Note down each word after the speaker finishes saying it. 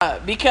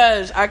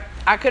because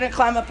I couldn't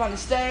climb up on the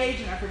stage,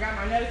 and I forgot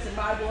my notes and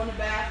Bible in the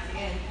back,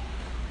 and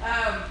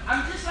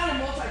I'm just not a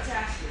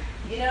multitasker,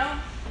 you know?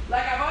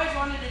 Like, I've always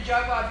wanted to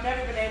juggle. I've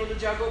never been able to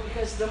juggle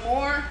because the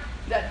more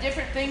that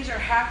different things are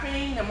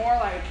happening, the more,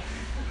 like,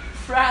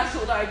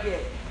 frazzled I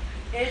get.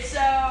 And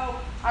so,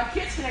 on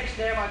Kids Connection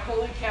Day, I'm like,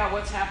 holy cow,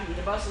 what's happening?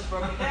 The bus is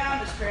broken down,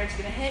 this parent's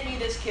going to hit me,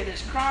 this kid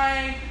is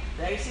crying,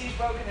 the AC's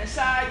broken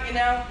inside, you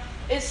know?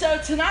 And so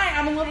tonight,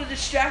 I'm a little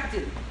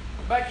distracted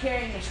by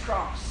carrying this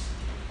cross.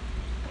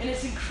 And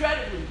it's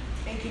incredibly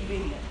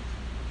inconvenient.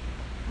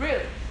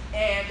 Really.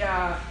 And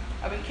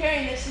I've been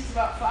carrying this since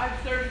about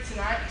 5:30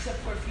 tonight, except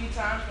for a few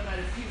times when I had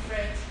a few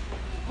friends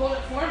hold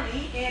it for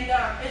me. And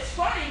it's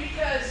funny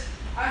because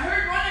I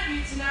heard one of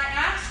you tonight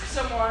ask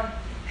someone,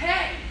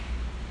 hey,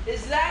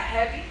 is that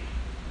heavy?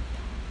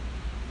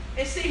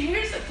 And see,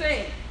 here's the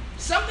thing.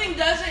 Something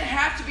doesn't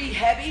have to be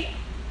heavy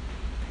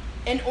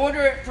in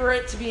order for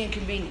it to be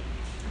inconvenient.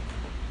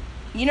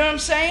 You know what I'm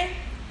saying?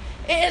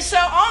 And so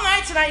all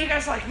night tonight, you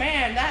guys are like,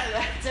 man, that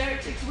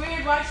Derek chick's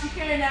weird. Why is she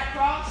carrying that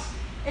cross?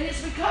 And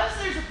it's because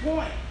there's a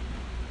point.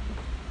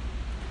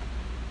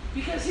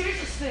 Because here's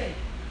the thing.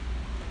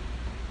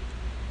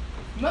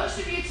 Most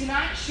of you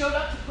tonight showed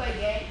up to play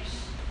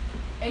games,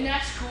 and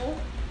that's cool.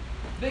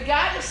 But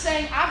God is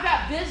saying, I've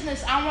got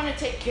business I want to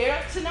take care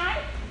of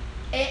tonight,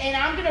 and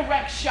I'm going to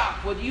wreck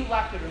shop whether you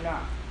like it or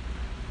not.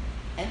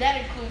 And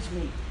that includes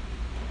me.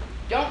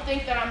 Don't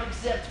think that I'm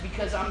exempt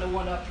because I'm the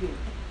one up here.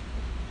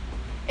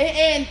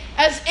 And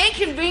as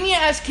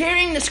inconvenient as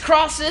carrying this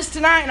cross is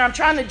tonight, and I'm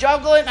trying to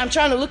juggle it, and I'm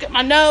trying to look at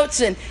my notes,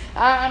 and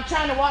I'm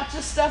trying to watch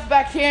this stuff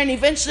back here, and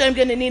eventually I'm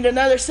going to need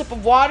another sip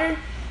of water,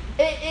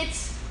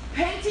 it's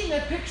painting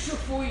a picture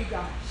for you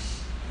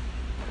guys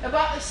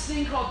about this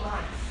thing called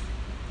life.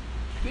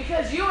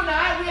 Because you and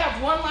I, we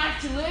have one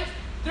life to live,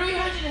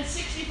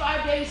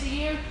 365 days a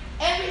year.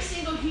 Every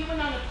single human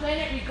on the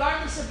planet,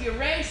 regardless of your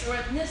race or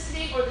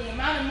ethnicity or the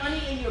amount of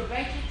money in your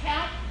bank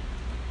account,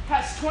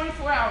 has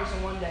 24 hours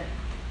in one day.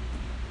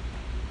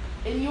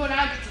 And you and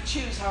I get to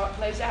choose how it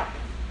plays out.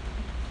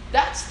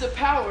 That's the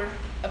power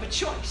of a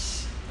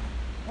choice.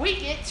 We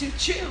get to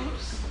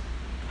choose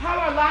how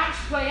our lives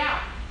play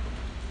out.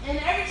 And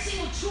every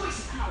single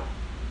choice, I hope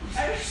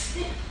that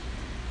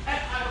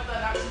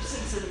makes some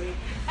sense to me.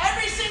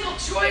 Every single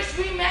choice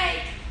we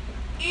make,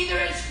 either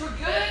it's for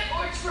good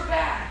or it's for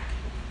bad.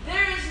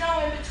 There is no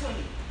in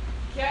between.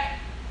 Okay?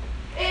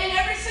 And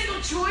every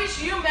single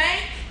choice you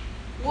make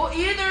will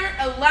either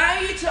allow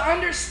you to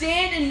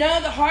understand and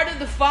know the heart of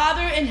the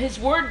Father and His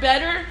Word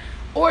better,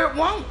 or it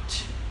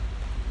won't.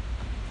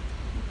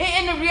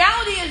 And the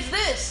reality is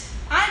this.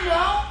 I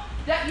know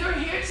that you're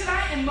here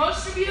tonight and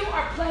most of you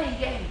are playing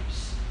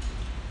games.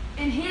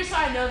 And here's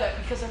how I know that,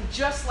 because I'm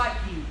just like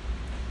you.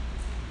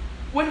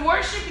 When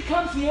worship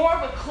becomes more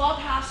of a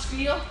clubhouse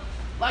feel,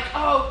 like,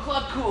 oh,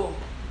 club cool,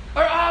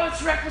 or oh,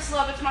 it's Reckless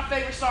Love, it's my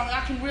favorite song, I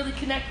can really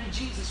connect with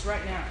Jesus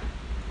right now,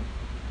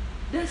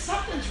 then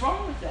something's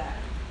wrong with that.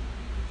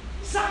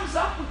 Something's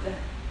up with that.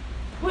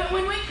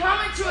 When we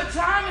come into a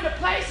time and a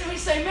place and we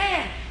say,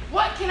 man,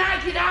 what can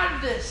I get out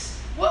of this?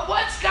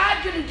 What's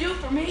God going to do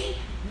for me?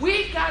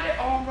 We've got it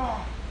all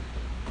wrong.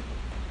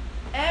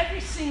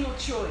 Every single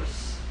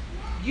choice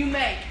you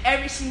make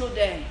every single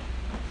day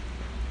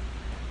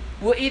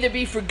will either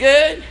be for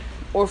good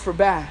or for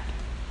bad.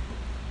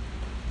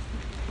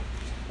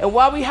 And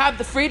while we have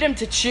the freedom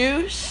to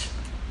choose,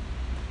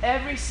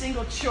 every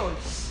single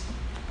choice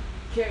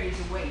carries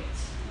a weight.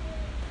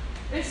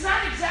 It's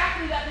not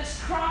exactly that this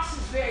cross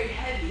is very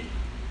heavy.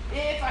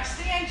 If I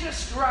stand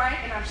just right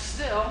and I'm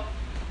still,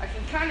 I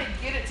can kind of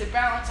get it to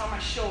balance on my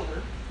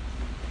shoulder.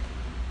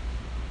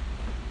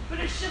 But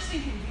it's just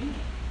inconvenient.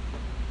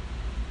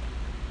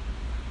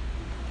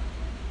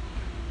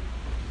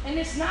 And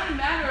it's not a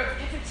matter of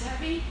if it's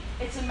heavy,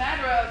 it's a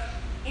matter of,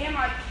 am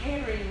I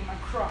carrying my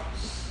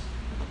cross?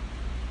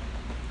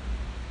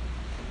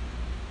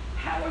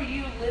 How are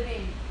you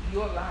living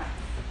your life?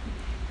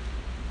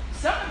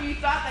 Some of you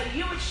thought that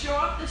you would show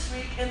up this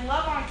week and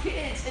love on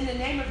kids in the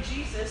name of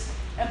Jesus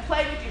and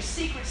play with your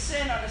secret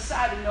sin on the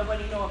side and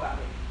nobody know about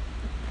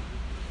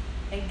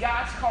it. And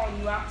God's calling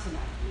you out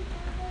tonight.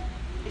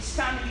 It's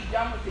time to be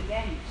done with the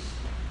games.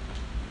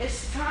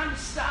 It's time to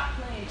stop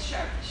playing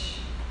church.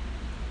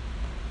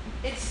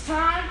 It's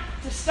time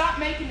to stop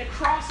making the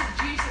cross of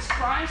Jesus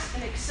Christ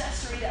an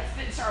accessory that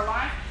fits our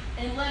life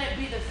and let it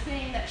be the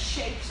thing that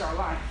shapes our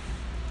life.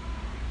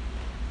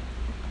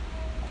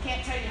 I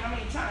can't tell you how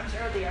many times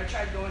earlier I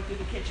tried going through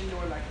the kitchen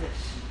door like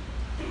this.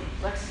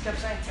 Lexus kept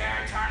saying,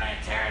 Tara, turn it,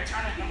 Tara,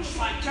 turn it. And I'm just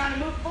like trying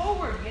to move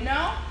forward, you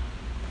know?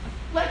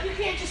 Like, you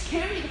can't just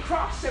carry the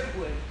cross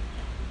everywhere.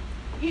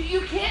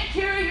 You can't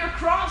carry your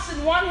cross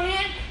in one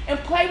hand and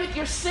play with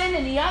your sin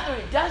in the other.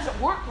 It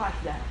doesn't work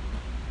like that.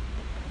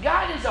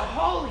 God is a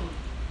holy,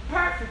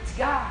 perfect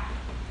God.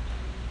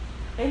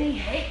 And He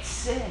hates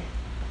sin.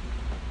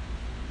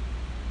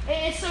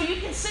 And so you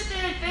can sit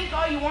there and think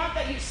all you want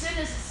that your sin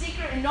is a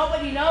secret and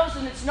nobody knows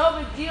and it's no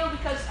big deal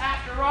because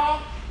after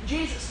all,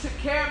 Jesus took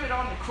care of it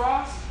on the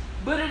cross.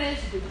 But it is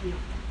a big deal.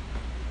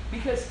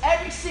 Because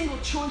every single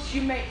choice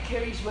you make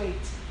carries weight.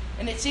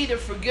 And it's either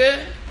for good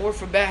or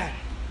for bad.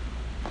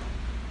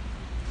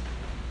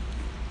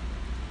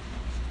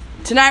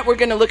 Tonight we're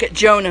going to look at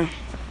Jonah.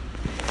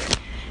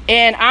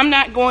 And I'm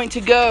not going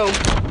to go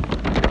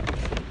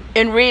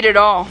and read it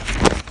all.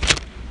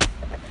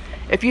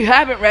 If you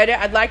haven't read it,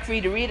 I'd like for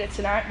you to read it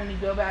tonight when you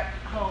go back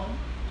home.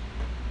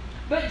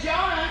 But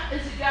Jonah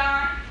is a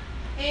guy,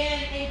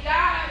 and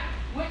God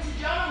went to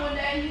Jonah one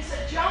day and he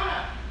said,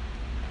 Jonah,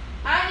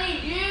 I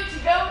need you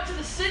to go to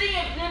the city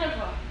of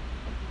Nineveh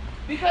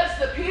because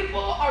the people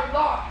are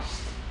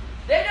lost.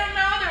 They don't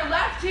know their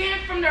left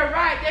hand from their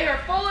right. They are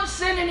full of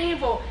sin and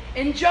evil.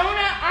 And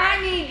Jonah, I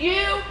need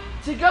you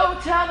to go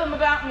tell them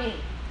about me.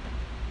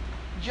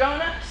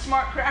 Jonah,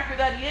 smart cracker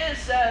that he is,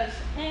 says,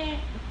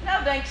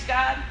 no thanks,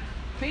 God.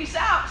 Peace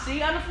out. See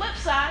you on the flip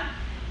side.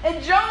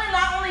 And Jonah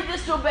not only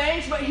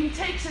disobeys, but he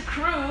takes a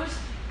cruise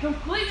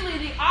completely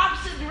the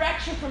opposite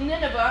direction from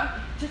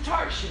Nineveh to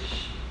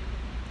Tarshish.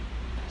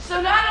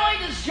 So not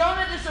only does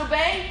Jonah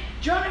disobey,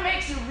 Jonah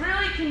makes it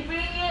really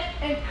convenient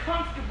and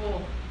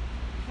comfortable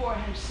for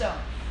himself.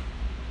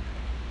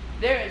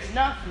 There is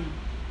nothing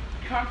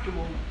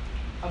comfortable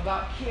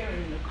about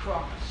carrying the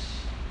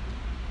cross.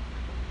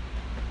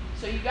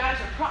 So you guys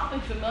are probably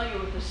familiar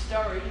with the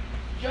story.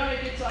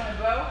 Jonah gets on a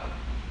boat.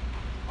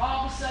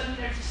 All of a sudden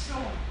there's a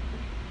storm.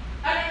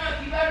 I don't know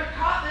if you've ever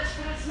caught this,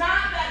 but it's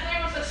not that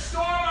there was a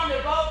storm on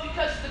the boat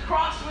because the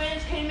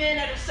crosswinds came in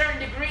at a certain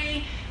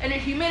degree and the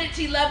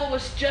humidity level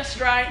was just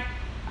right.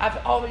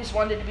 I've always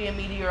wanted to be a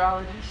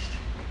meteorologist.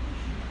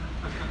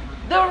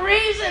 The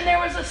reason there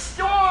was a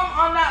storm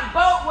on that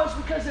boat was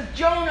because of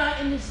Jonah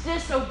and his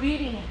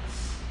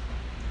disobedience.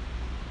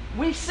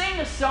 We sing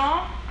a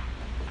song,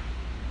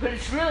 but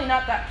it's really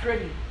not that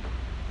pretty.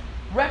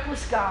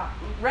 Reckless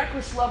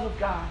love of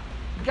God.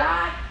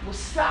 God will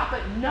stop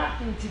at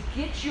nothing to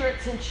get your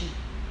attention,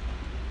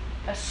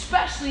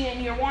 especially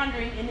in your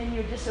wandering and in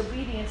your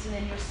disobedience and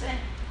in your sin.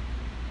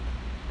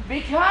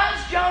 Because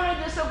Jonah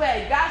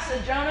disobeyed, God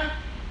said, Jonah,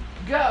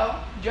 go.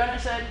 Jonah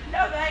said,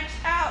 no thanks,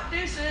 out,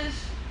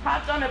 deuces.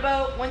 Hopped on a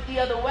boat, went the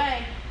other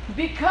way.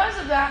 Because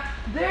of that,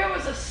 there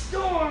was a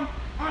storm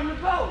on the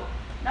boat.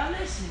 Now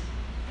listen,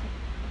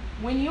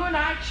 when you and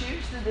I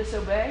choose to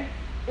disobey,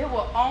 it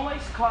will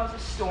always cause a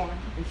storm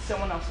in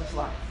someone else's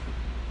life.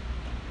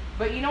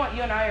 But you know what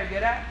you and I are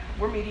good at?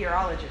 We're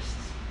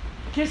meteorologists.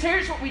 Because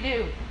here's what we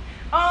do.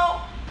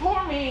 Oh,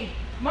 poor me.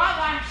 My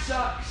life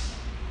sucks.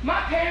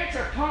 My parents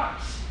are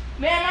punks.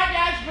 Man, my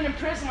dad's been in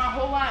prison my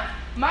whole life.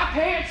 My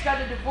parents got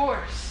a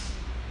divorce.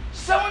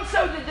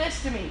 So-and-so did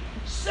this to me.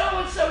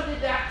 So-and-so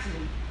did that to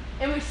me.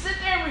 And we sit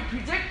there and we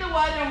predict the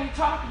weather and we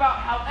talk about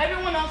how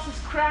everyone else's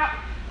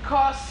crap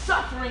caused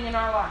suffering in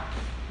our life.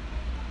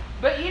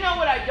 But you know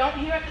what I don't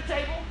hear at the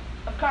table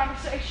of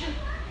conversation?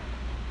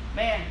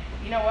 Man,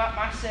 you know what?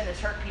 My sin has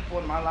hurt people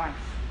in my life.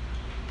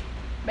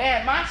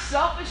 Man, my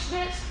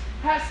selfishness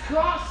has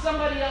caused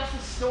somebody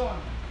else's storm.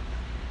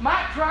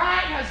 My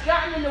pride has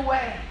gotten in the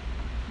way.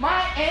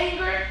 My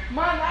anger,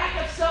 my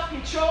lack of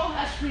self-control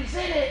has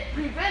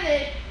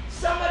prevented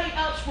somebody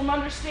else from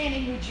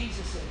understanding who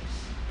Jesus is.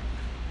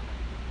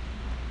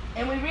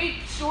 And we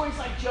read stories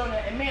like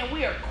Jonah, and man,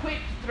 we are quick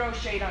to throw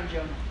shade on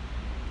Jonah.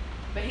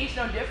 But he's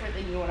no different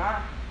than you and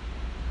I,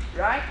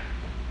 right?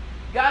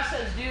 God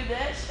says, do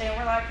this, and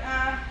we're like,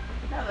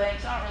 no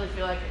thanks, I don't really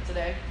feel like it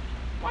today.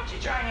 Why don't you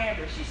try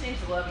Amber? She seems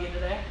to love you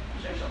today.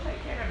 I'm sure she'll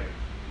take care of it.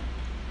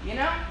 You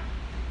know?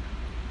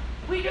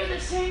 We do the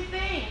same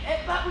thing,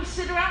 but we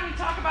sit around and we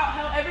talk about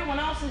how everyone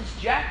else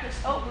has jacked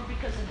us over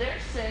because of their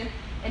sin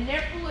and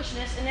their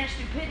foolishness and their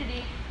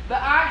stupidity.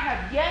 But I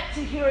have yet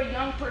to hear a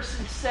young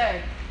person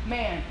say,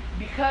 man,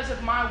 because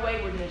of my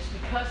waywardness,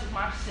 because of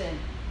my sin,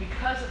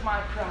 because of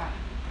my pride,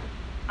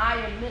 I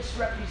am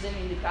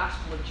misrepresenting the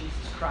gospel of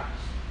Jesus Christ.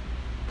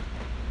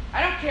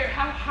 I don't care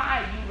how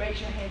high you raise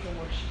your hands in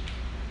worship.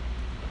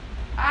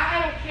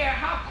 I don't care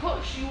how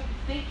close you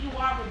think you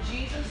are with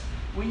Jesus.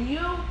 When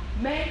you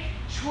make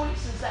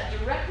choices that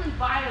directly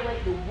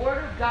violate the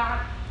Word of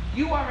God,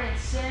 you are in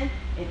sin,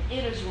 and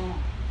it is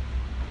wrong.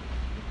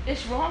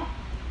 It's wrong.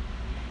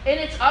 And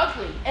it's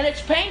ugly, and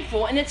it's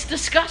painful, and it's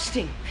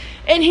disgusting.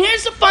 And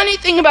here's the funny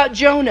thing about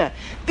Jonah.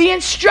 The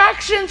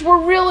instructions were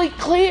really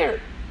clear,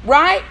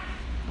 right?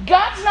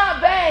 God's not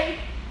vague.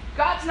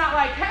 God's not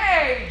like,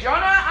 hey,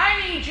 Jonah,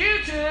 I need you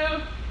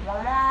to...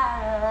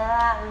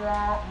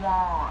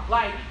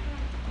 Like,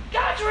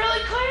 God's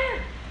really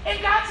clear. And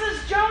God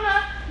says,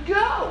 Jonah,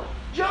 go.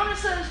 Jonah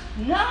says,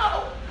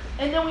 no.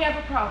 And then we have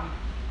a problem.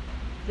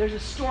 There's a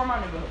storm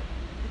on the boat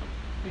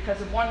because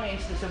of one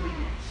man's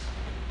disobedience.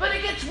 But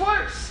it gets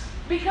worse.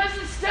 Because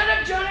instead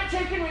of Jonah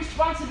taking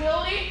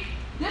responsibility,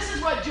 this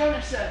is what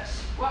Jonah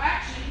says. Well,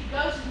 actually, he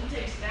goes and he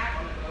takes a nap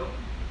on the boat.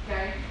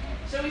 Okay?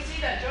 So we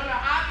see that Jonah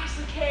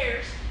obviously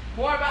cares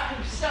more about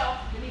himself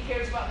than he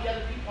cares about the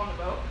other people on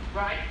the boat,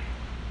 right?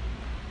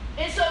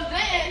 And so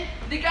then,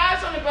 the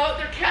guys on the boat,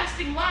 they're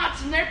casting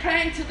lots, and they're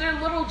praying to their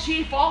little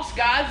g false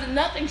gods, and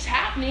nothing's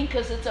happening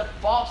because it's a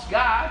false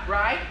god,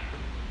 right?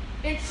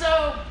 And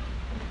so,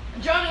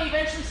 Jonah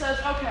eventually says,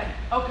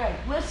 okay,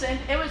 listen,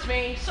 it was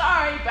me.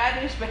 Sorry,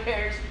 bad news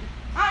bears.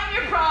 I'm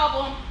your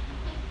problem.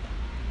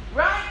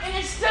 Right? And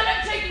instead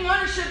of taking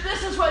ownership,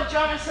 this is what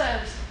Jonah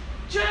says.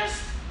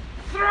 Just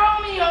throw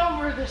me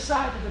over the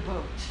side of the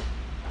boat.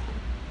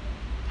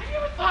 Have you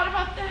ever thought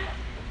about that?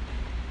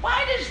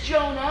 Why does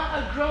Jonah,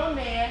 a grown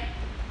man,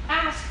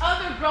 ask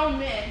other grown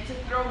men to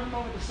throw him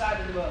over the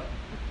side of the boat?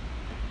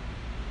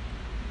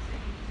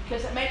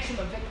 Because it makes him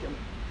a victim.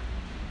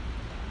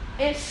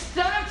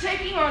 Instead of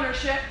taking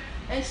ownership,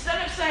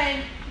 instead of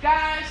saying,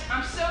 guys,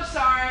 I'm so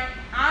sorry,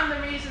 I'm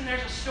the reason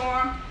there's a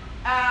storm,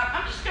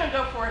 I'm just going to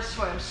go for a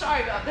swim.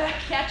 Sorry about that.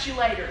 Catch you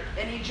later.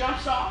 And he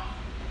jumps off.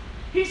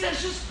 He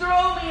says, just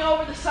throw me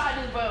over the side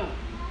of the boat.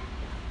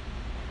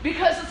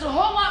 Because it's a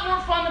whole lot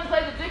more fun to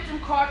play the victim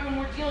card when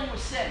we're dealing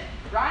with sin,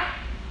 right?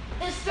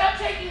 Instead of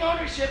taking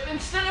ownership,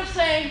 instead of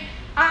saying,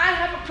 I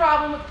have a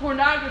problem with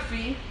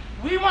pornography,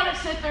 we want to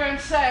sit there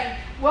and say,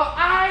 well,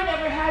 I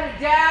never had a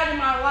dad in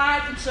my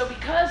life, and so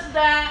because of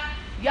that,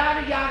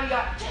 yada, yada,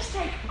 yada. Just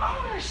take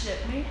ownership,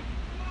 man.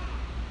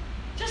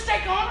 Just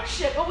take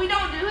ownership. But we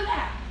don't do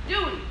that,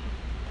 do we?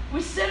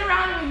 We sit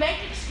around and we make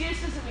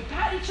excuses and we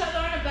pat each other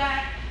on the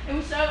back and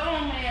we say, oh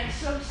man,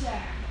 so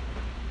sad.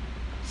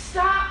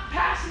 Stop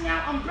passing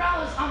out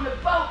umbrellas on the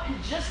boat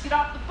and just get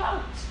off the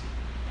boat.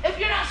 If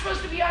you're not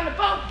supposed to be on the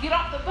boat, get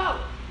off the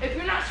boat. If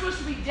you're not supposed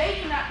to be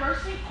dating that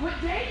person, quit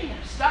dating them.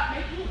 Stop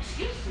making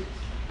excuses.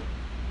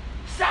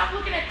 Stop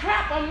looking at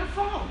crap on your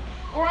phone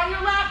or on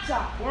your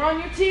laptop or on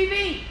your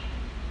TV.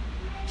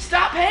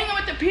 Stop hanging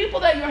with the people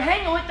that you're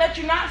hanging with that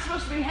you're not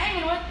supposed to be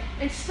hanging with,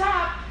 and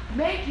stop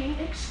making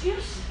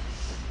excuses.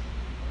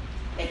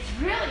 It's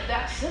really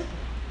that simple.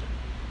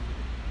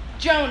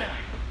 Jonah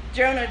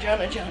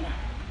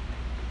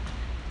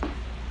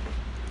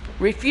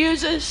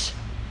refuses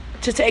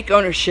to take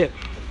ownership.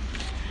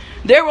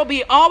 There will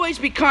always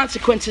be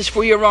consequences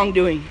for your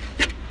wrongdoing,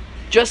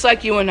 just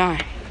like you and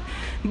I.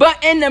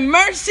 But in the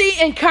mercy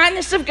and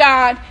kindness of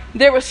God,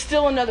 there was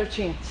still another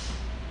chance.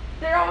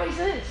 There always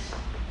is.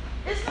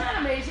 Isn't that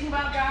amazing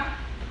about God?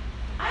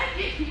 I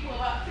give people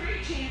about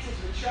 3 chances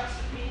to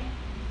trust me.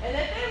 And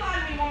if they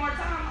lie to me one more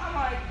time, I'm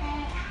like,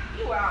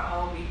 you out,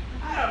 homie.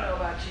 I don't know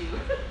about you.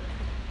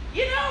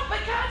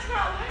 But God's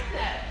not like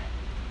that.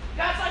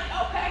 God's like,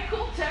 okay,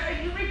 cool, Tara,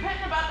 you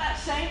repenting about that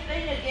same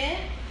thing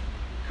again?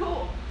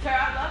 Cool,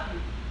 Tara, I love you.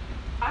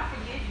 I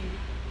forgive you.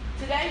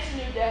 Today's a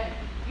new day.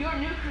 You're a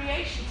new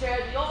creation,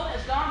 Tara. The old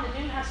has gone, the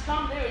new has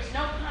come. There is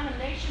no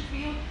condemnation for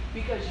you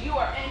because you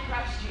are in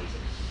Christ Jesus.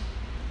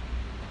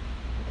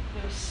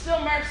 There was still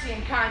mercy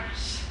and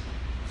kindness.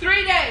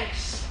 3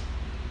 days.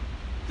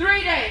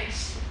 3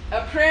 days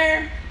of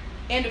prayer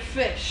and a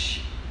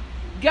fish.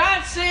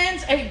 God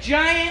sends a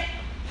giant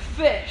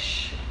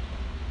fish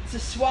to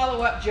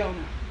swallow up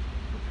Jonah.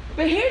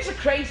 But here's the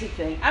crazy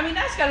thing. I mean,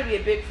 that's got to be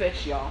a big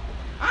fish, y'all.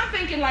 I'm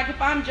thinking like if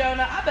I'm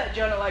Jonah, I bet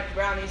Jonah likes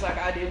brownies like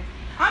I do.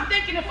 I'm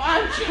thinking if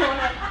I'm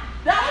Jonah,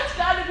 that's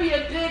got to be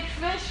a big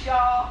fish,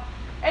 y'all.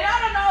 And I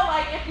don't know,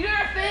 like if you're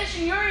a fish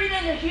and you're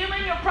eating a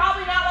human, you're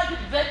probably not like a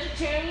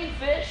vegetarian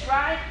fish,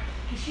 right?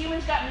 Because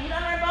humans got meat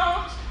on their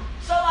bones.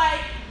 So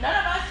like none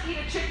of us eat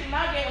a chicken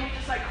nugget and we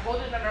just like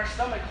hold it in our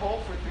stomach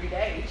whole for 3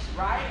 days,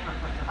 right?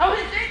 I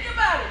mean, think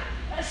about it.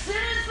 As soon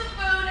as the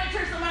food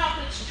enters the mouth,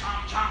 it's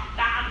chomp, chomp,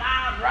 down,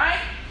 down,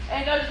 right?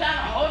 And goes down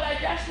the whole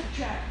digestive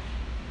tract.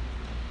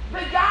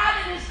 But God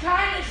in His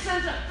kindness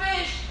sends a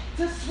fish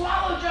to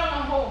swallow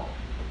Jonah whole.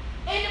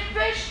 And the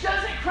fish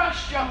doesn't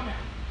crush Jonah.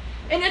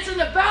 And it's in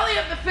the belly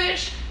of the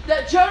fish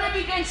that Jonah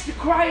begins to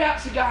cry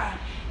out to God.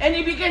 And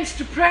he begins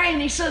to pray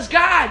and he says,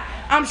 God,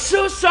 I'm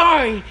so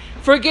sorry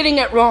for getting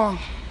it wrong.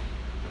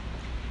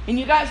 And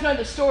you guys know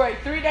the story.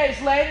 3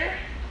 days later,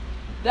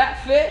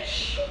 that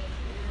fish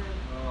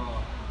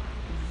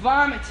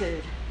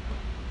vomited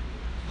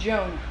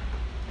Jonah.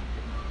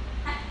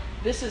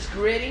 This is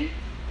gritty.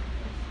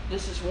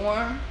 This is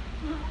warm.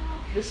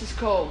 This is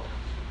cold.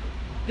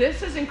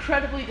 This is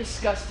incredibly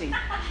disgusting. Is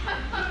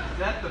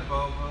that the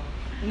boba?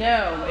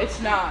 No, it's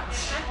not.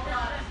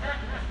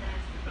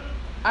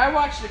 I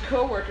watched a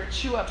coworker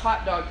chew up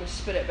hot dog to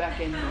spit it back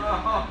in.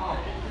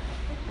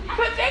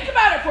 But think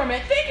about it for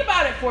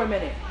a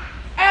minute.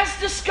 As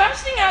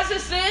disgusting as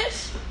this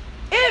is,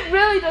 it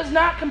really does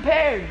not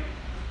compare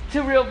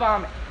to real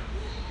vomit.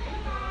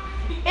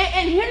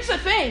 And here's the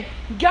thing.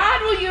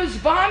 God will use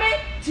vomit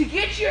to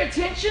get your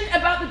attention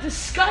about the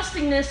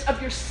disgustingness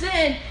of your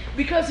sin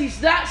because He's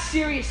that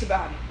serious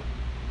about it.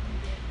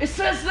 It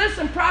says this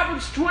in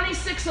Proverbs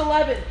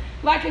 26:11.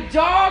 Like a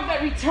dog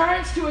that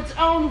returns to its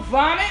own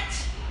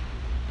vomit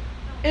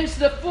is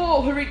the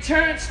fool who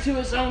returns to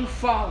his own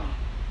folly.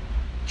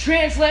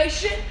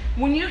 Translation,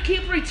 when you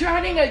keep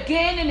returning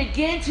again and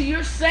again to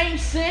your same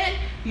sin,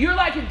 you're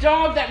like a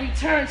dog that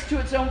returns to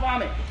its own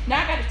vomit.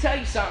 Now I got to tell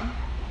you something.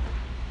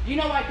 Do you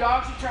know why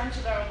dogs return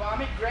to their own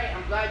vomit? Great,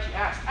 I'm glad you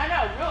asked. I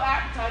know, real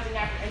appetizing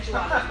after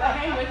enchiladas, but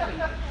hang with me.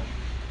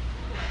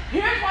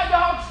 Here's why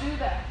dogs do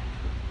that.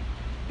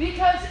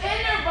 Because in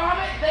their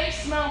vomit, they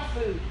smell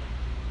food.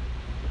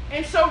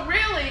 And so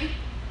really,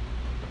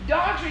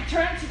 dogs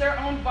return to their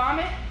own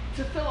vomit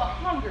to fill a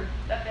hunger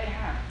that they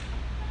have.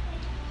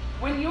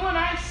 When you and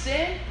I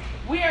sin,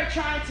 we are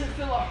trying to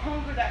fill a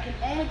hunger that can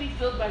only be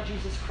filled by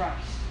Jesus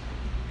Christ.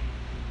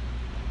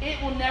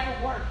 It will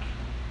never work.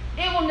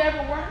 It will never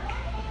work.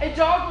 A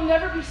dog will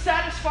never be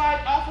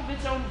satisfied off of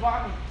its own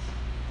vomit.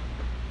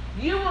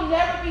 You will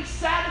never be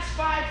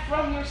satisfied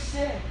from your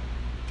sin.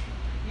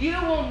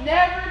 You will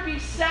never be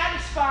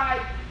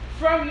satisfied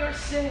from your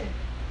sin.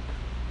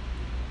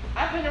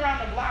 I've been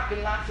around the block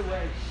in lots of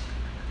ways.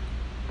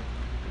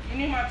 If you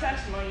knew my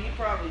testimony, you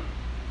probably,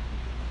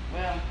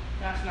 well,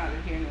 that's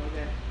neither here nor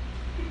there.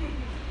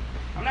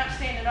 I'm not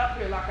standing up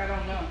here like I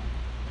don't know.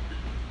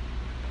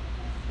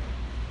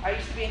 I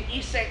used to be in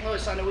East St.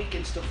 Louis on the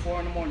weekends till 4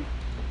 in the morning.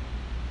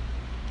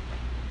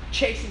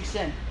 Chasing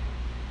sin.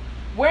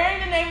 Wearing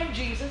the name of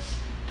Jesus,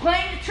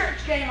 playing the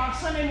church game on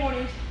Sunday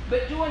mornings,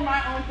 but doing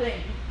my own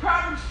thing.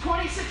 Proverbs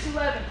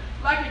 26:11.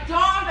 Like a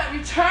dog that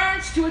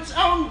returns to its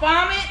own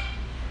vomit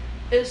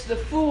is the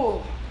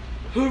fool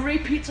who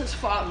repeats his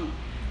folly.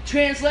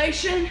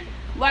 Translation,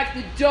 like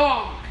the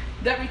dog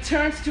that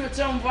returns to its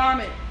own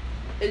vomit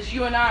is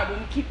you and I when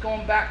we keep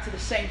going back to the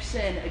same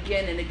sin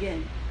again and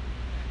again.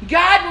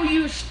 God will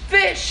use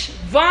fish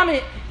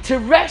vomit to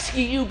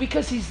rescue you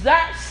because he's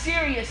that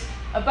serious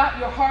about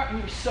your heart and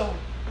your soul.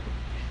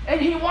 And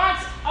he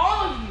wants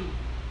all of you,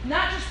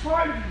 not just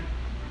part of you.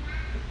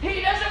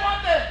 He doesn't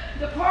want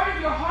the part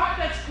of your heart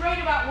that's great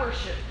about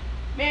worship.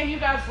 Man, you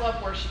guys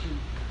love worshiping.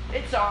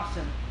 It's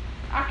awesome.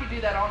 I could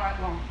do that all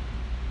night long.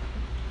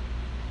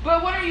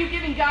 But what are you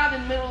giving God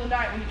in the middle of the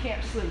night when you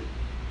can't sleep?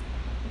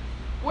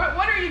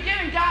 What are you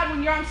giving God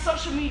when you're on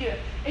social media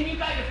and you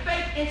got your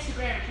fake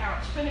Instagram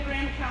accounts,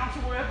 Finagram accounts,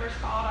 or whatever it's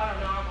called? I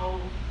don't know, I'm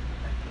old.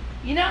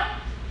 You know?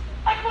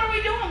 Like, what are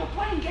we doing? We're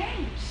playing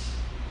games.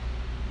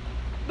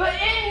 But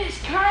in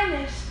his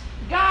kindness,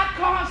 God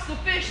caused the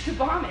fish to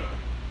vomit.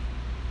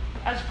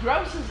 As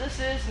gross as this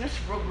is, and this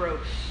is real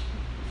gross,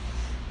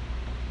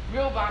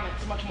 real vomit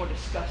is much more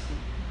disgusting.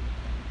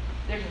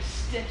 There's a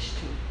stench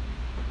to it.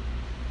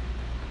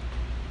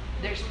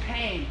 There's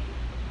pain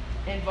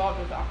involved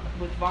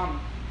with vomit.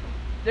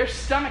 There's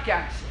stomach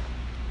acid.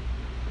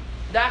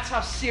 That's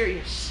how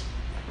serious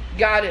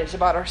God is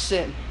about our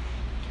sin.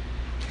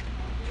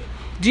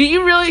 Do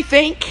you really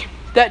think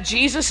that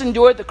Jesus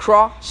endured the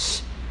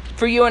cross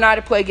for you and I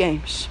to play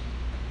games?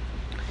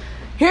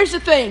 Here's the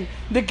thing.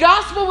 The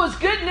gospel was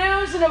good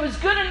news and it was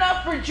good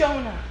enough for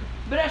Jonah.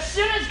 But as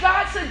soon as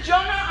God said,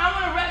 Jonah, I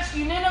want to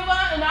rescue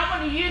Nineveh and I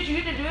want to use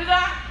you to do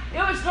that, it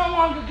was no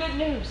longer good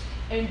news.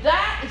 And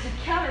that is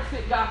a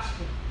counterfeit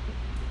gospel.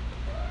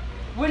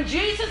 When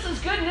Jesus is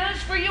good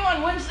news for you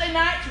on Wednesday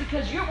nights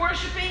because you're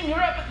worshiping,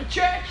 you're up at the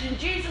church, and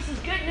Jesus is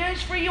good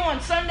news for you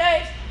on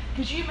Sundays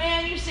because you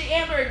see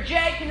Amber and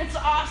Jake and it's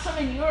awesome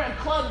and you're in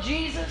Club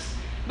Jesus.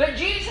 But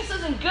Jesus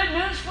isn't good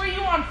news for you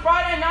on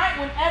Friday night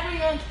when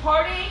everyone's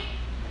partying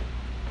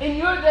and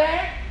you're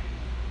there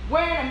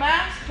wearing a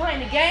mask,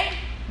 playing a game.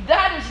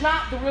 That is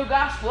not the real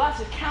gospel.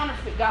 That's a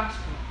counterfeit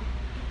gospel.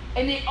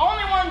 And the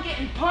only one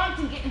getting punked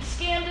and getting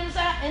scammed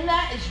in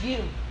that is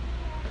you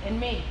and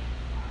me.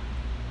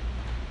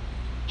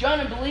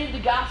 Jonah believed the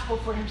gospel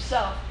for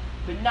himself,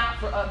 but not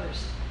for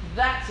others.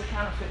 That's a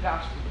counterfeit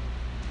gospel.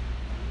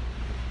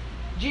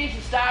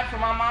 Jesus died for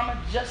my mama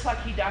just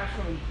like he died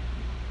for me.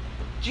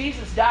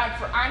 Jesus died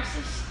for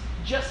ISIS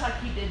just like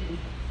he did me.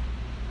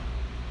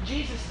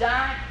 Jesus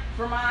died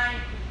for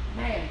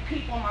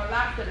people in my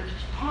life that are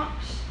just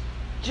punks,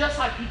 just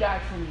like he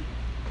died for me.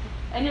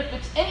 And if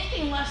it's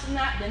anything less than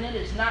that, then it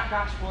is not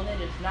gospel and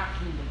it is not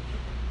kingdom.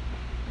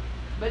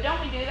 But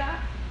don't we do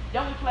that?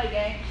 Don't we play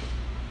games?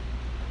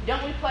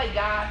 Don't we play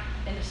God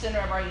in the center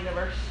of our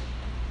universe?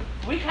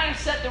 We kind of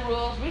set the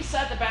rules. We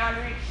set the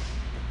boundaries.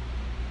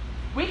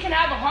 We can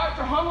have a heart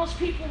for homeless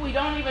people we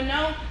don't even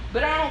know,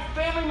 but our own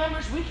family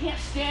members we can't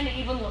stand to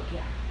even look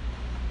at.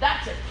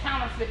 That's a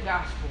counterfeit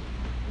gospel.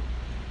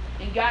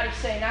 And God is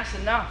saying that's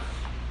enough.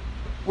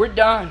 We're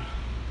done.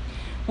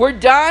 We're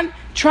done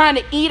trying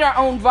to eat our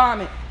own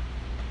vomit.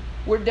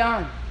 We're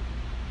done.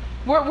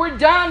 We're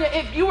done.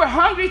 If you were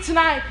hungry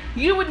tonight,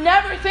 you would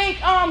never think,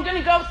 oh, I'm going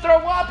to go throw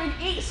up and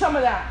eat some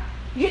of that.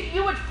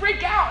 You would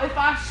freak out if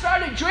I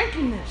started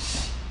drinking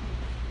this.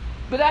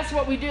 But that's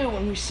what we do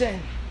when we sin.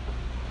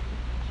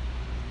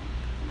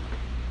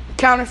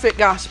 Counterfeit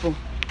gospel.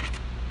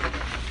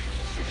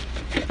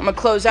 I'm going to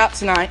close out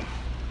tonight.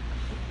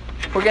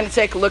 We're going to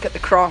take a look at the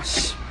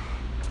cross.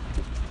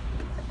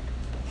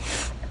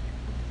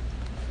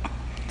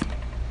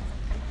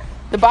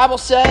 The Bible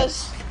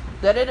says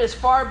that it is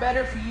far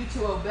better for you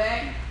to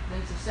obey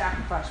than to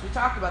sacrifice. We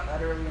talked about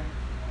that earlier.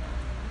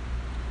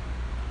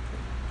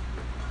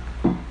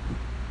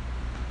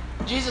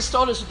 Jesus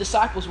told his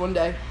disciples one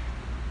day,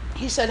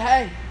 he said,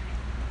 hey,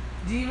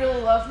 do you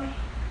really love me?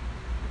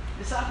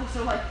 Disciples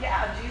are like,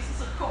 yeah,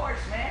 Jesus, of course,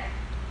 man.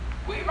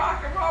 We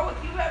rock and roll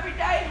with you every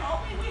day,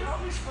 homie. We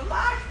homies for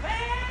life,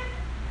 man.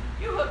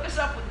 You hook us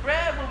up with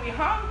bread when we're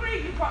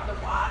hungry. You part the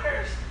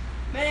waters.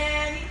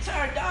 Man, you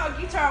turn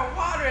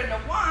water into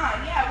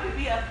wine. Yeah, we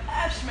be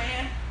BFFs,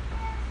 man.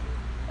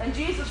 And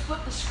Jesus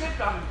flipped the script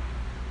on him.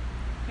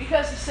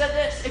 Because he said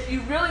this, if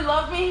you really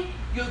love me,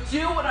 you'll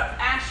do what I've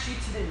asked you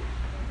to do.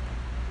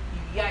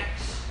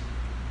 Yikes.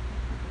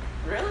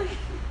 Really?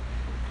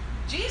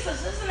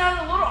 Jesus, isn't that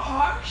a little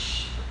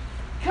harsh?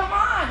 Come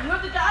on, you're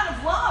the God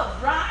of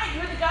love, right?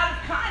 You're the God of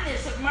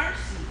kindness, of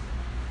mercy.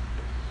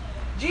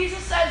 Jesus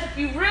says, if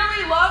you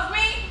really love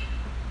me,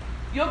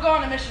 you'll go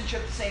on a mission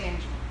trip to St.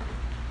 Angelo.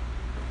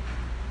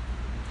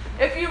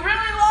 If you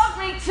really love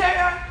me,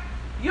 Tara,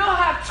 you'll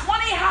have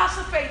 20 House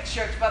of Faith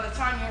shirts by the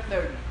time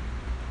you're 30.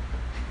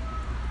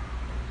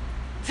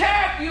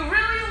 Tara, if you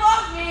really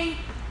love me,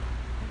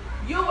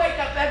 you'll wake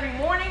up every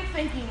morning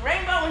thinking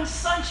rainbow and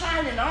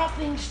sunshine and all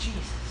things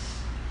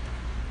Jesus.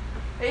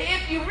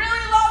 If you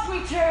really love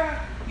me,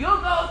 Tara,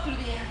 you'll go through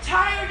the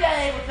entire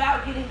day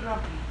without getting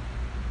grumpy.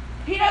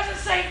 He doesn't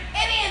say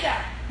any of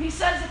that. He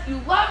says, if you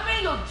love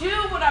me, you'll do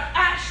what I've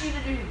asked you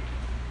to do.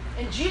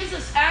 And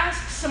Jesus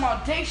asks some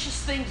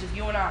audacious things of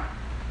you and I.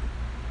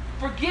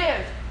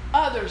 Forgive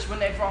others when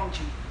they've wronged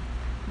you.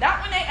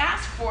 Not when they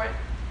ask for it.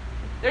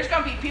 There's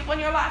going to be people in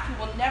your life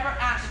who will never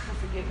ask for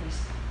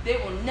forgiveness. They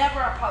will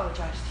never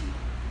apologize to you.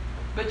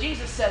 But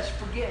Jesus says,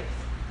 forgive.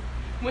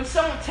 When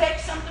someone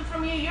takes something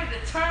from you, you're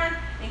to turn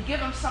and give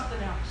them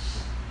something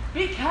else.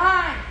 Be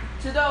kind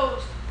to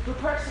those who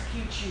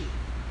persecute you.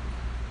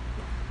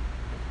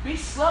 Be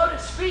slow to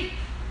speak,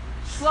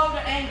 slow to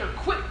anger,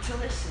 quick to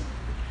listen.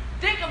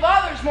 Think of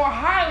others more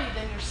highly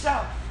than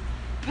yourself.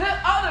 Put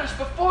others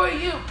before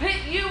you. Put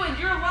you and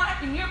your life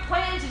and your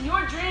plans and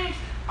your dreams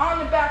on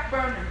the back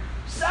burner.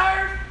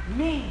 Serve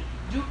me.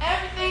 Do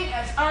everything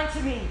as unto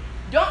me.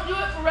 Don't do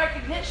it for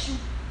recognition.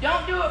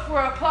 Don't do it for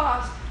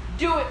applause.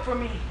 Do it for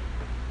me.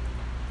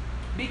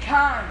 Be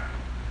kind.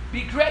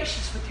 Be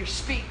gracious with your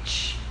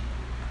speech.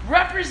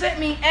 Represent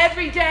me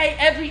every day,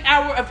 every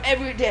hour of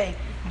every day.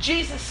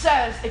 Jesus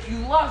says, if you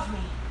love me,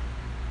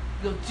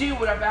 you'll do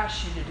what I've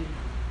asked you to do.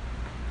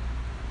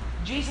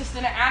 Jesus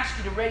didn't ask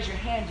you to raise your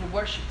hand to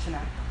worship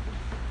tonight.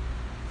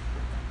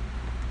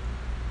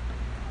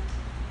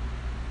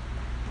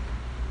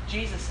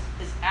 Jesus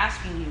is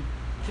asking you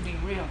to be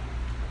real.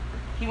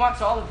 He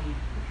wants all of you.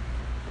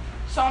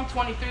 Psalm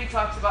 23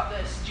 talks about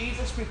this.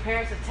 Jesus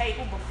prepares a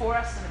table before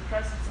us in the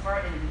presence of our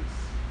enemies.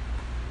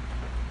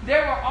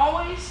 There will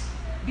always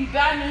be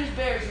bad news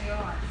bears in your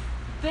life.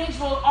 Things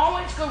will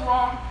always go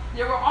wrong.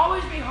 There will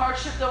always be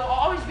hardship. There will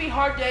always be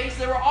hard days.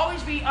 There will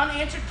always be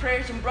unanswered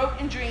prayers and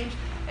broken dreams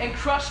and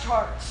crushed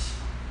hearts.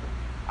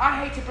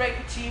 I hate to break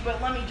it to you,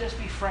 but let me just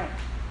be frank.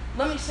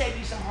 Let me save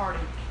you some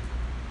heartache.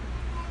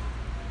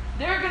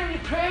 There are going to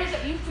be prayers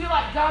that you feel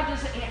like God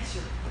doesn't answer.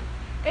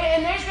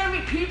 And there's going to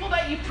be people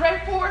that you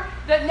pray for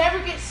that never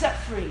get set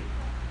free.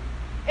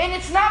 And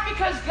it's not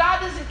because God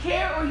doesn't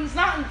care or He's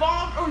not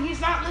involved or He's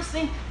not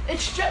listening.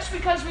 It's just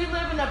because we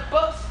live in a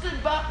busted,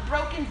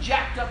 broken,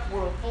 jacked up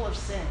world full of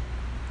sin.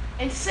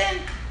 And sin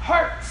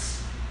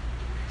hurts.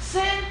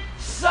 Sin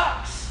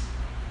sucks.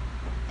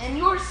 And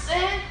your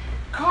sin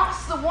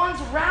costs the ones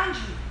around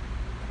you.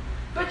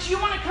 But you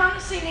want to come to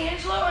St.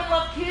 Angelo and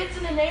love kids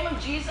in the name of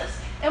Jesus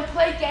and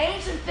play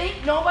games and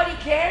think nobody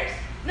cares?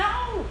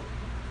 No.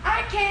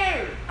 I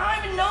care. I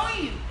don't even know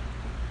you.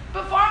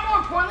 But far more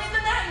importantly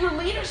than that, your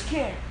leaders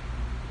care.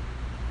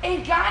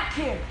 And God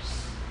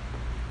cares.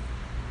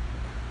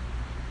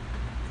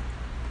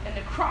 And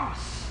the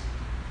cross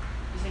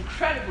is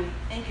incredibly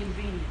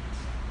inconvenient.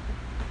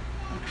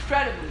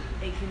 Incredibly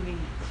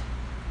inconvenient.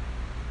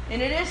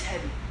 And it is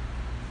heavy.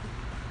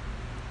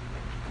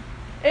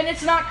 And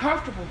it's not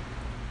comfortable.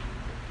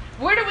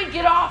 Where do we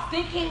get off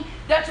thinking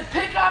that to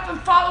pick up and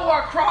follow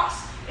our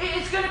cross,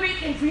 it's going to be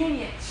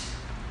convenient?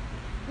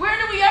 Where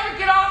do we ever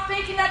get off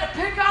thinking that to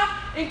pick up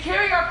and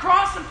carry our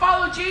cross and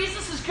follow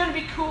Jesus is going to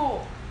be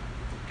cool?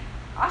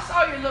 I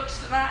saw your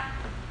looks tonight.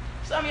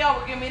 Some of y'all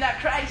were giving me that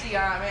crazy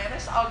eye, man.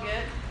 That's all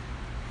good.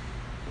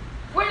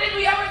 Where did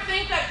we ever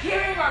think that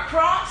carrying our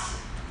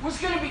cross was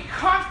going to be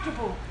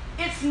comfortable?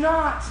 It's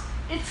not.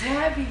 It's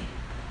heavy.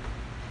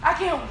 I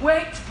can't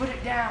wait to put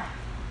it down.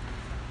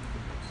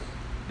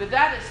 But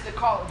that is the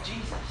call of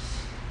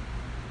Jesus.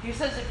 He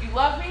says, if you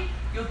love me,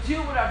 you'll do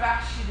what I've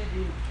asked you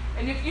to do.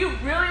 And if you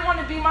really want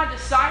to be my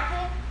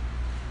disciple,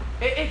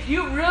 if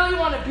you really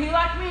want to be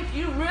like me, if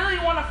you really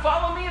want to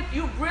follow me, if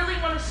you really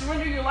want to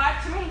surrender your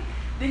life to me,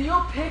 then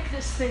you'll pick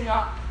this thing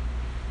up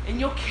and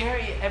you'll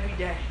carry it every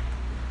day.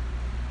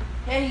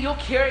 And you'll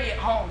carry it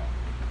home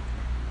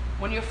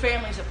when your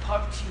family's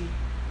opposed to you.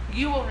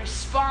 You will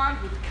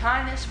respond with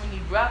kindness when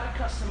you'd rather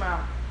cuss them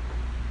out.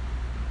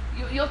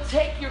 You'll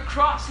take your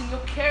cross and you'll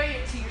carry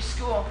it to your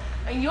school.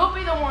 And you'll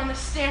be the one to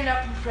stand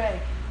up and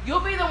pray. You'll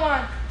be the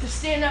one to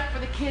stand up for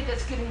the kid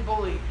that's getting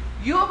bullied.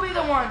 You'll be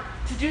the one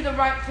to do the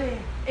right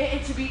thing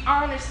and to be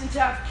honest and to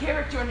have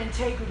character and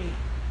integrity.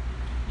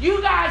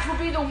 You guys will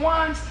be the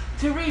ones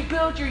to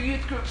rebuild your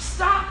youth group.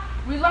 Stop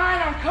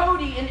relying on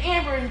Cody and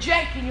Amber and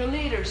Jake and your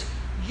leaders.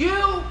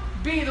 You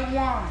be the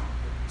one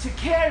to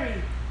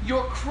carry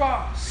your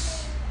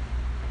cross.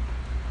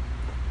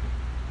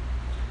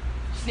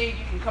 Sneed,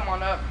 you can come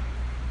on up.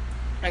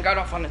 I got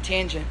off on a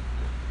tangent.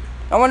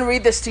 I want to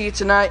read this to you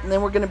tonight and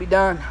then we're going to be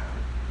done.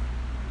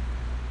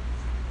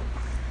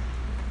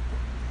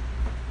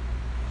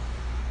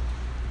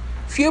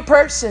 Few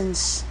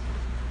persons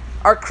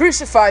are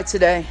crucified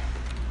today,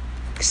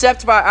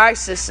 except by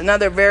ISIS and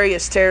other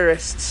various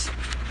terrorists.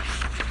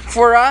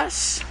 For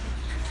us,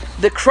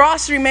 the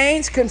cross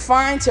remains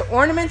confined to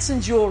ornaments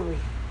and jewelry,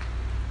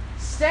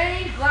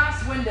 stained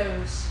glass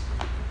windows,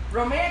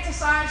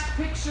 romanticized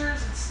pictures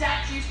and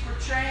statues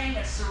portraying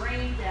a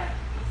serene death,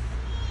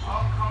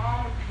 all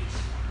calm and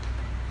peaceful.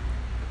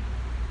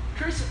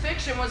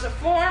 Crucifixion was a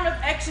form of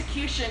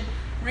execution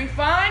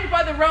refined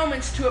by the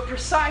Romans to a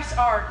precise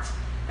art.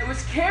 It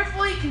was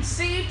carefully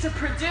conceived to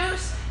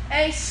produce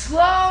a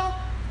slow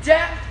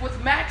death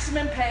with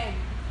maximum pain.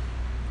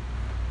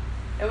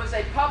 It was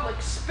a public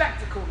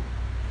spectacle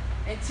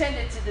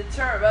intended to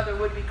deter other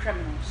would-be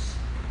criminals.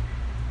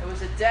 It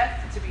was a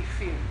death to be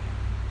feared.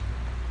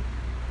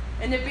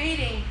 In the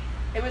beating,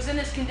 it was in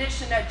this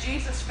condition that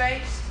Jesus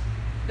faced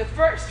the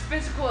first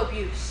physical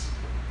abuse,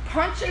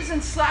 punches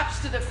and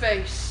slaps to the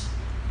face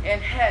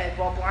and head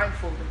while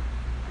blindfolded.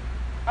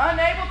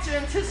 Unable to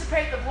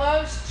anticipate the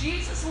blows,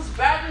 Jesus was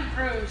badly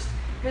bruised,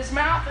 his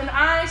mouth and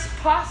eyes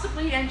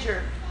possibly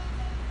injured.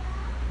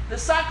 The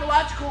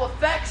psychological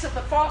effects of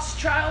the false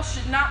trial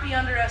should not be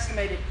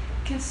underestimated.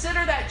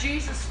 Consider that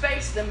Jesus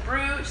faced them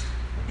bruised,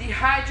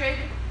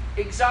 dehydrated,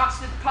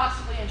 exhausted,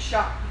 possibly in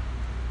shock.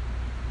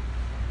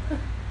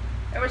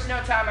 There was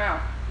no time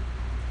out.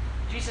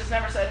 Jesus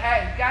never said,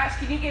 "Hey, guys,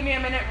 can you give me a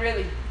minute?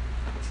 Really,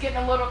 it's getting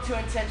a little too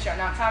intense right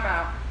now. Time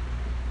out.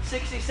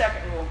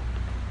 60-second rule."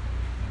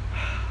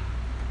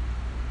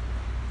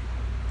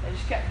 They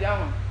just kept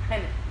going,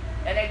 and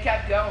they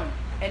kept going,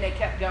 and they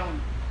kept going.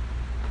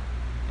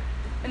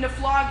 In the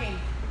flogging,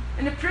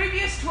 in the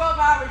previous 12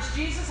 hours,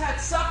 Jesus had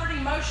suffered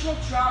emotional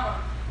trauma,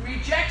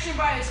 rejection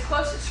by his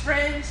closest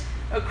friends,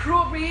 a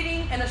cruel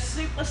beating, and a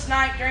sleepless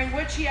night during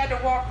which he had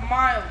to walk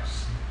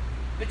miles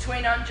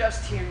between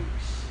unjust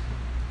hearings.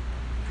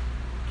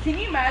 Can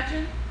you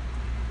imagine?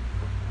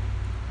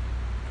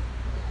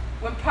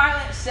 When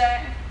Pilate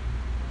said,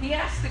 he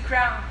asked the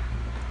crowd,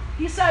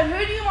 he said,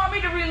 "Who do you want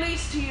me to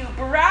release to you?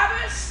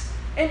 Barabbas,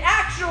 an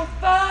actual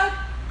thug,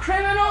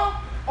 criminal,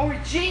 or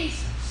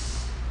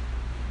Jesus?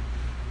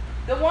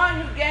 The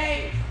one who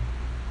gave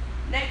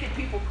naked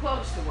people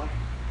clothes to wear.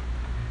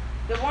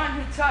 The one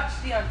who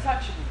touched the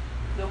untouchable.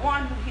 The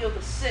one who healed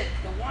the sick.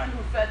 The one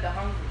who fed the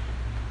hungry."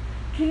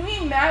 Can we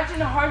imagine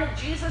the heart of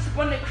Jesus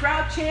when the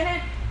crowd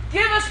chanted,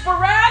 "Give us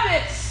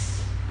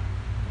Barabbas"?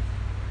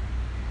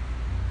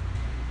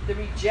 The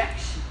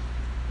rejection,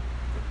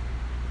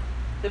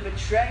 the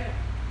betrayal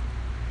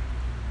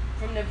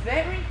from the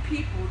very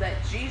people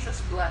that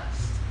Jesus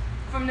blessed,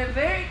 from the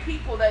very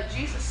people that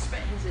Jesus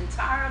spent his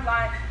entire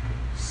life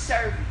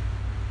serving.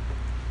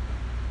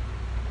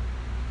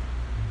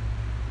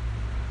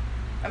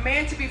 A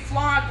man to be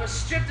flogged was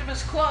stripped of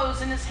his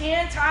clothes and his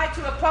hand tied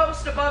to a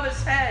post above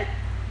his head.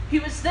 He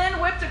was then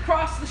whipped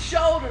across the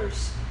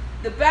shoulders,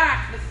 the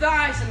back, the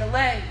thighs, and the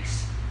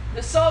legs.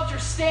 The soldier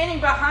standing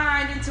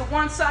behind and to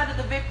one side of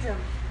the victim.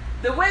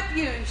 The whip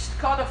used,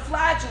 called a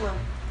flagellum,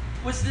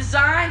 was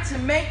designed to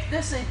make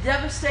this a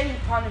devastating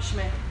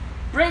punishment,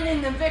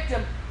 bringing the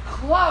victim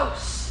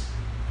close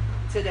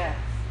to death.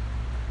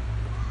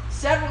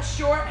 Several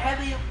short,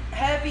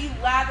 heavy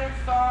leather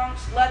thongs,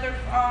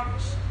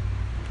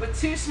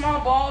 with two small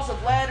balls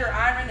of lead or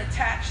iron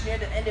attached near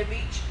the end of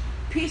each.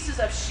 Pieces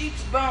of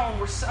sheep's bone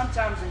were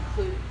sometimes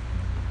included.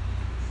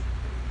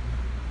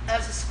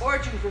 As the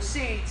scourging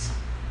proceeds,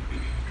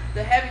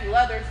 the heavy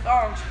leather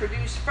thongs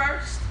produce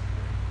first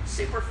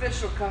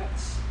superficial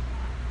cuts,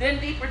 then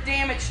deeper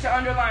damage to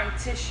underlying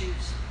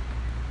tissues.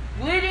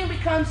 Bleeding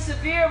becomes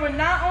severe when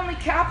not only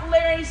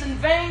capillaries and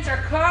veins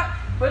are cut,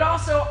 but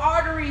also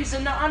arteries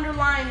and the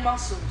underlying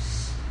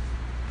muscles.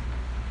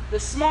 The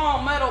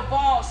small metal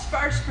balls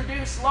first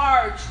produce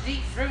large,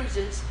 deep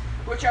bruises,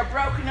 which are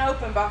broken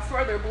open by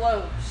further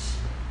blows.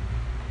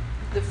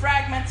 The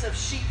fragments of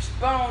sheep's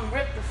bone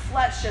rip the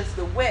flesh as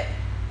the whip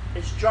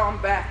is drawn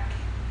back.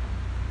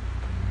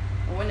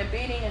 And when the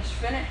beating is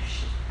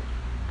finished,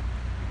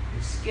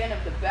 the skin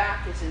of the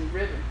back is in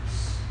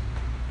ribbons,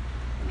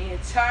 and the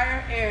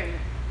entire area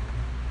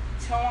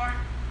torn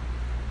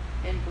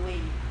and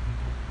bleeding.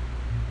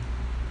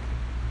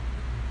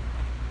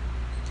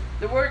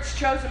 The words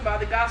chosen by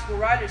the gospel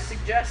writers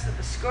suggest that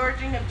the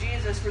scourging of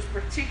Jesus was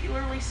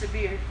particularly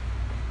severe.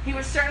 He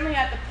was certainly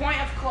at the point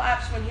of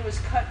collapse when he was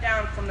cut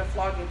down from the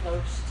flogging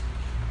post.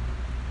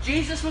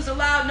 Jesus was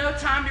allowed no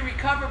time to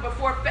recover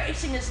before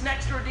facing his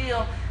next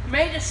ordeal.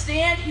 Made to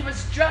stand, he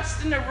was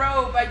dressed in a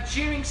robe by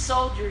jeering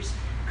soldiers,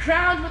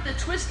 crowned with a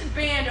twisted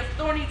band of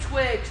thorny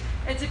twigs,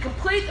 and to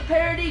complete the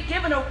parody,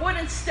 given a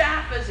wooden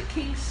staff as a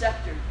king's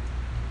scepter.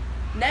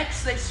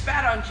 Next, they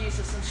spat on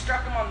Jesus and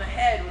struck him on the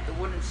head with the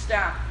wooden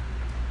staff.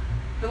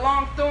 The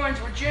long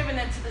thorns were driven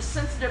into the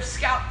sensitive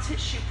scalp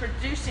tissue,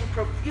 producing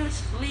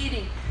profuse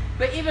bleeding.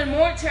 But even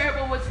more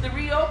terrible was the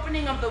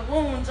reopening of the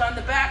wounds on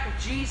the back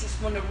of Jesus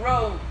when the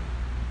robe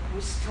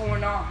was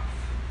torn off.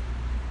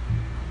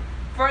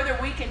 Further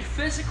weakened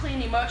physically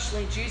and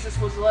emotionally, Jesus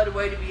was led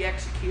away to be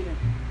executed.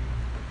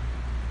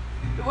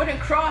 The wooden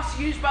cross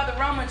used by the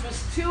Romans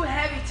was too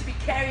heavy to be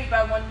carried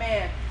by one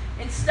man.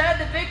 Instead,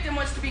 the victim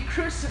was to be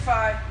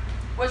crucified,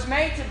 was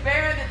made to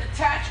bear the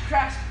detached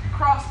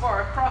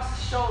crossbar across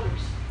his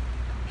shoulders,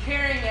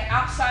 carrying it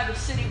outside the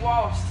city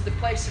walls to the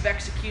place of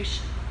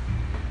execution.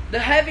 The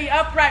heavy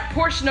upright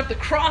portion of the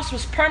cross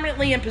was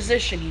permanently in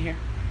position here.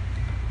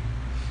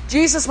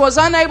 Jesus was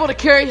unable to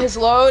carry his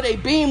load, a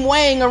beam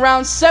weighing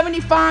around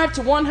 75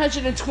 to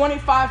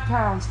 125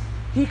 pounds.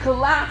 He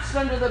collapsed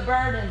under the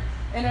burden,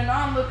 and an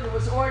onlooker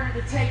was ordered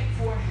to take it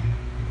for him.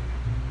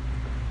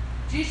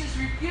 Jesus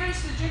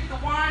refused to drink the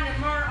wine and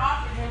myrrh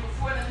offered him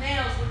before the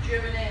nails were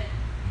driven in.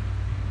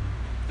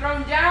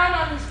 Thrown down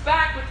on his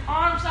back with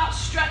arms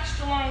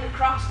outstretched along the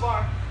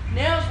crossbar,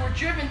 nails were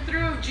driven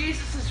through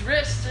Jesus'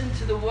 wrists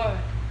into the wood.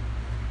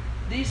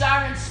 These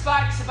iron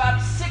spikes, about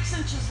 6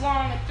 inches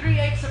long and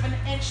 3/8 of an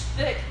inch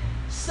thick,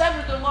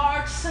 severed the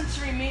large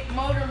sensory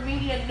motor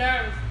median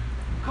nerve,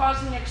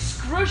 causing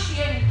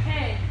excruciating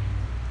pain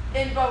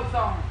in both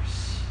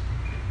arms.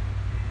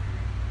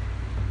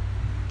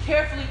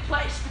 Carefully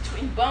placed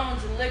between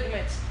bones and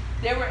ligaments,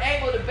 they were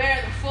able to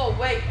bear the full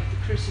weight of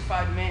the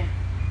crucified man.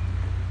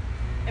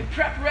 In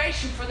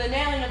preparation for the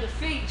nailing of the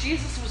feet,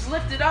 Jesus was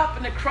lifted up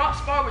and the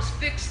crossbar was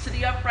fixed to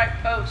the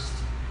upright post.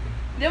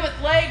 Then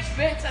with legs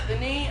bent at the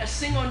knee, a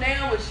single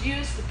nail was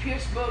used to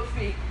pierce both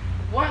feet,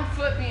 one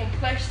foot being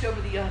placed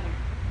over the other.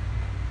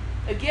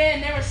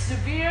 Again, there was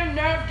severe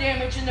nerve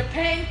damage and the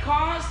pain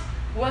caused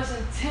was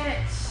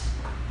intense.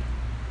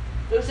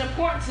 It was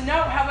important to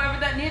note, however,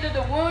 that neither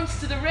the wounds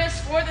to the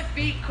wrists or the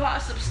feet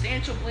caused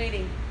substantial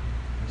bleeding,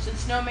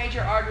 since no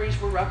major arteries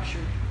were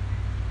ruptured.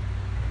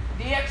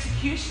 The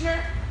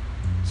executioner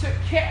took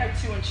care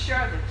to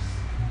ensure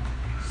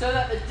this, so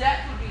that the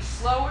death would be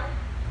slower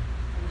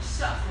and the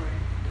suffering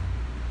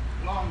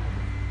longer.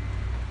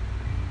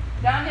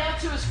 Now nailed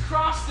to his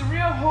cross, the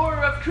real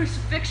horror of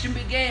crucifixion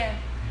began.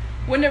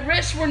 When the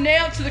wrists were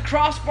nailed to the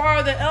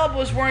crossbar, the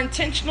elbows were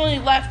intentionally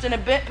left in a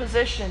bent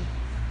position,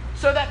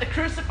 so that the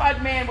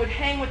crucified man would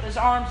hang with his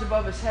arms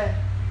above his head,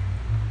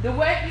 the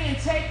weight being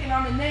taken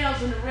on the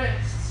nails in the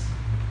wrists.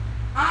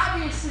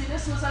 Obviously,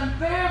 this was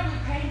unbearably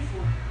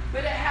painful,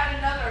 but it had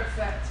another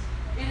effect.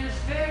 It is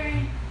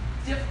very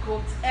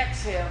difficult to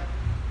exhale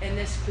in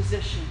this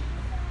position.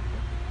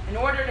 In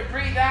order to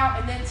breathe out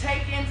and then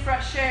take in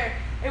fresh air,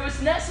 it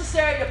was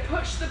necessary to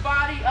push the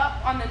body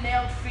up on the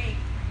nailed feet.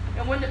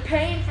 And when the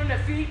pain from the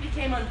feet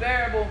became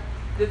unbearable,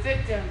 the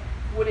victim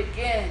would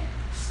again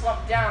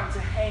slump down to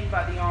hang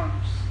by the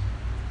arms.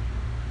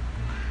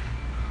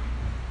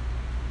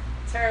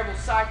 A terrible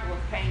cycle of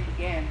pain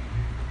began.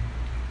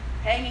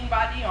 Hanging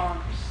by the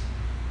arms,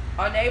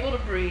 unable to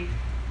breathe,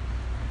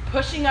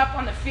 pushing up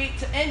on the feet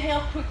to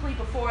inhale quickly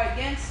before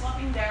again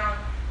slumping down,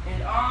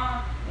 and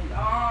on and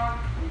on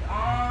and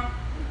on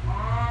and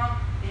on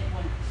it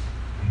went.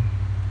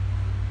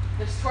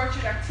 This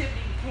tortured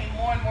activity became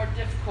more and more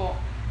difficult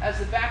as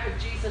the back of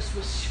Jesus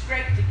was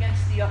scraped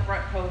against the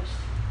upright post,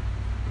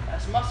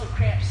 as muscle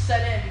cramps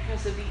set in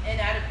because of the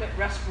inadequate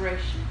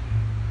respiration,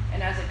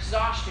 and as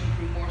exhaustion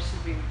grew more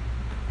severe.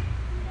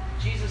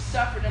 Jesus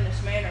suffered in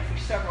this manner for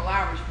several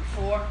hours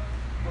before,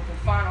 with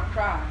a final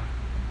cry,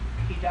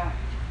 he died.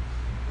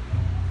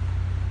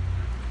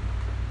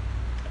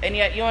 And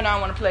yet you and I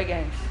want to play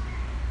games.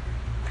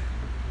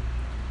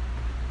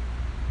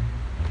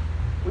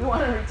 We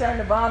want to return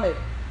to vomit.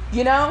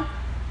 You know?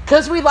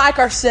 Because we like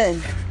our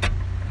sin.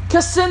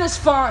 Because sin is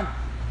fun.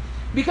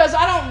 Because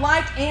I don't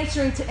like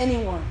answering to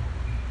anyone.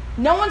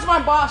 No one's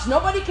my boss.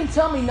 Nobody can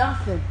tell me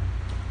nothing.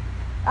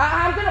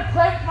 I'm going to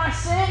play with my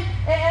sin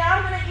and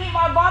I'm going to eat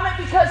my vomit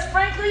because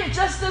frankly it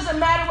just doesn't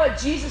matter what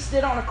Jesus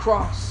did on a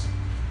cross.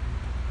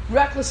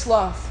 Reckless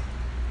love.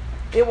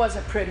 It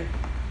wasn't pretty.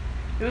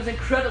 It was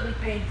incredibly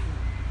painful.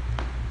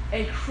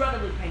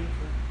 Incredibly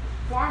painful.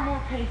 Far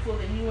more painful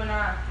than you and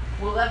I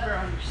will ever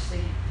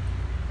understand.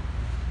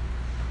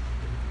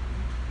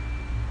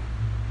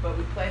 But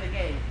we play the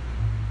game.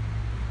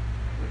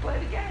 We play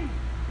the game.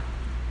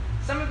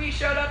 Some of you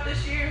showed up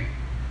this year.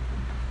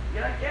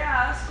 You're like,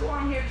 yeah, that's cool.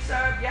 I'm here to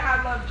serve. Yeah,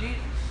 I love Jesus.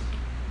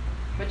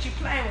 But you're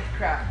playing with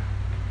crap.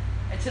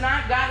 And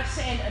tonight, God is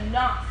saying,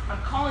 enough.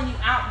 I'm calling you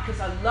out because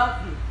I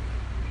love you.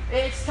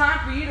 It's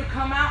time for you to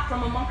come out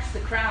from amongst the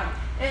crowd.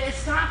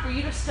 It's time for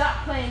you to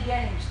stop playing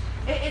games.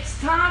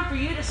 It's time for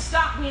you to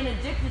stop being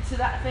addicted to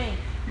that thing.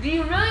 Do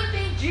you really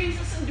think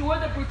Jesus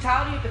endured the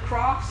brutality of the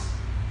cross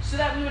so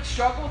that we would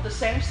struggle with the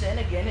same sin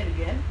again and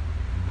again?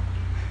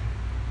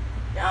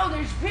 No,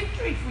 there's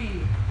victory for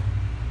you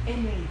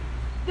in me.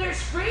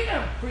 There's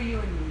freedom for you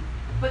and me.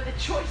 But the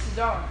choice is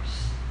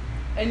ours.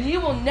 And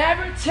you will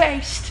never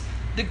taste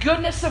the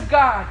goodness of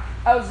God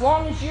as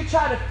long as you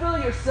try to fill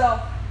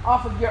yourself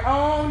off of your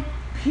own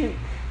puke.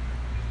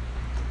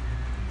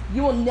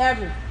 You will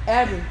never,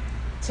 ever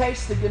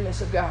taste the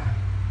goodness of God.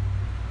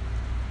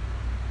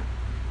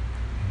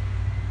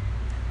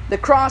 The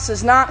cross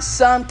is not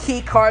some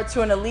key card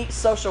to an elite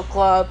social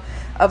club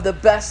of the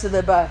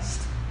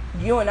best.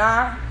 You and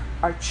I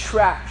are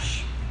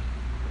trash,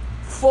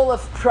 full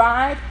of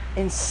pride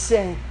and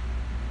sin,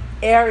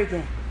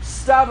 arrogant,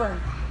 stubborn,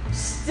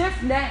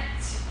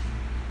 stiff-necked.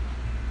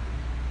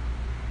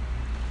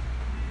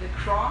 The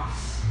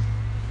cross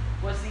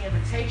was the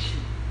invitation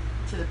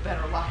to the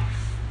better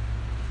life.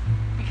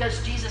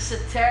 Because Jesus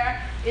said,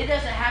 Tara, it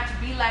doesn't have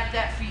to be like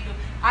that for you.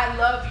 I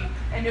love you.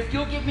 And if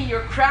you'll give me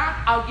your crown,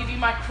 I'll give you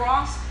my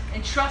cross.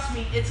 And trust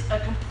me, it's a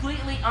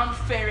completely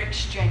unfair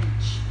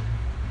exchange.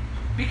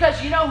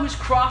 Because you know whose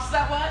cross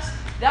that was?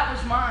 That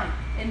was mine.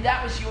 And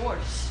that was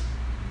yours.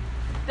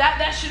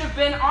 That should have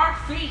been our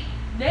feet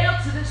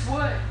nailed to this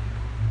wood.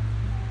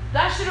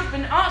 That should have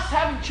been us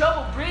having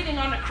trouble breathing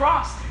on the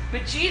cross.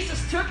 But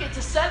Jesus took it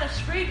to set us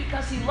free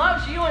because he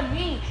loves you and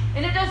me.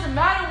 And it doesn't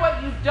matter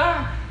what you've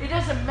done. It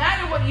doesn't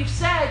matter what you've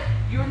said.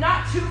 You're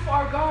not too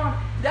far gone.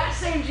 That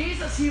same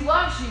Jesus, he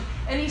loves you.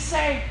 And he's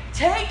saying,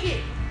 take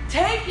it.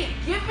 Take it.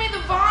 Give me the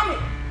vomit.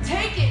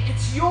 Take it.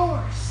 It's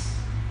yours.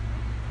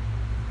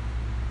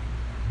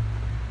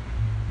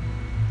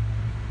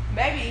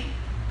 Maybe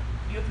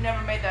you've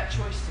never made that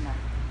choice tonight.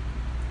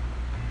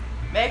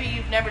 Maybe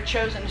you've never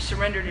chosen to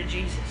surrender to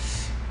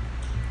Jesus.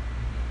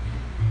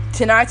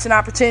 Tonight's an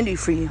opportunity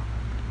for you.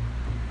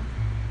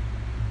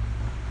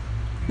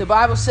 The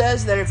Bible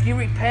says that if you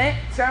repent,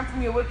 turn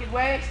from your wicked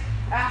ways,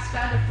 ask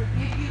God to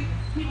forgive you,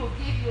 he will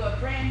give you a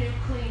brand new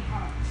clean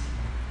heart.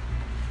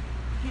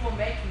 He will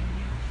make you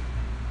new.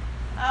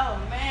 Oh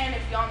man,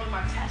 if y'all knew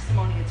my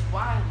testimony, it's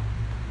wild.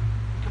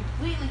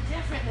 Completely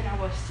different than I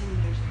was 10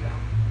 years ago.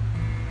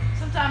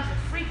 Sometimes it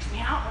freaks me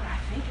out when I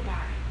think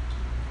about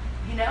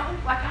it. You know,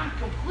 like I'm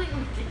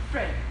completely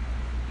different.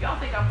 Y'all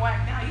think I'm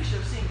whacked now. You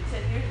should have seen me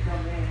 10 years ago,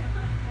 man.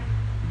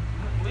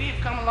 We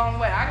have come a long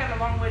way. I got a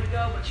long way to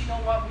go, but you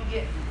know what? We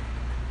get here.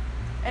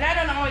 And I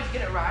don't always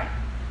get it right.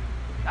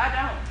 I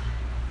don't.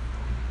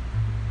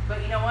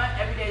 But you know what?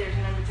 Every day there's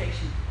an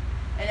invitation.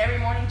 And every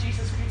morning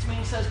Jesus greets me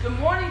and says, good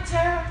morning,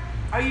 Tara.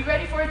 Are you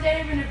ready for a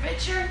day of an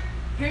adventure?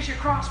 Here's your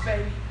cross,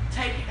 baby.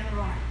 Take it and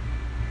run.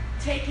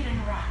 Take it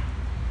and run.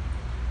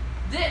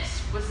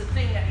 This was the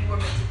thing that you were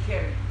meant to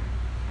carry.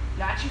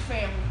 Not your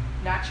family,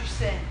 not your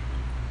sin,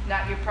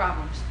 not your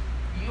problems.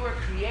 You were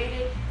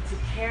created to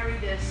carry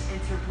this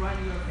and to run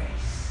your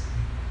race.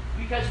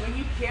 Because when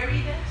you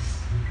carry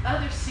this,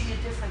 others see a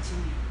difference in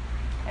you.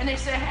 And they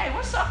say, hey,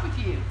 what's up with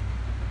you?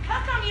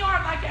 How come you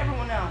aren't like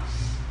everyone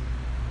else?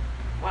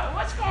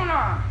 What's going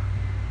on?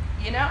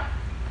 You know?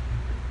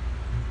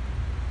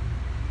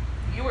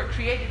 You were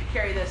created to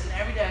carry this, and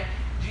every day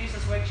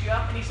Jesus wakes you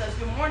up and he says,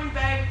 good morning,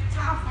 babe.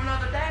 Time for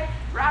another day.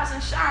 Rise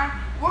and shine.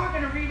 We're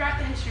going to rewrite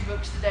the history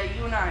books today,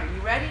 you and I. Are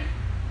you ready?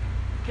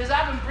 Because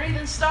I've been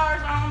breathing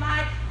stars all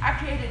night. I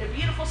created a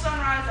beautiful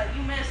sunrise that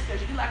you missed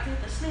because you like to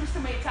hit the snooze too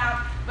many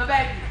times. But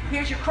baby,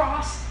 here's your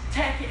cross.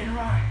 Take it and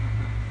run.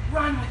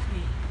 Run with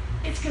me.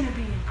 It's going to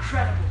be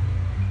incredible.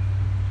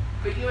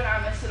 But you and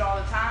I miss it all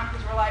the time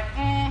because we're like,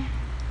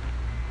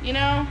 you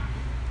know,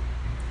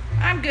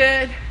 I'm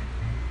good.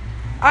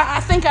 I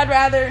think I'd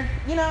rather,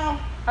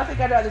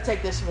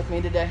 take this with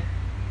me today.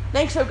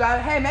 Thanks, so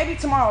God. Hey, maybe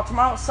tomorrow.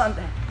 Tomorrow's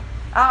Sunday.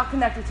 I'll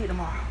connect with you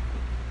tomorrow.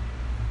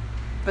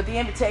 But the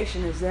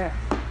invitation is there.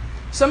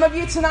 Some of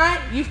you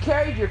tonight, you've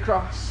carried your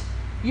cross.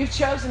 You've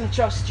chosen to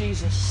trust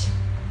Jesus.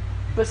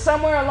 But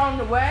somewhere along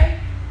the way,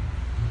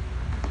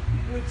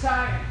 you grew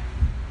tired.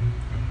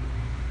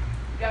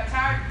 You got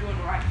tired of doing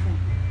the right thing.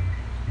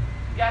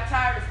 You got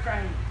tired of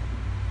praying.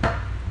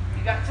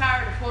 You got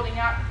tired of holding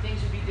out that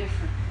things would be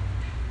different.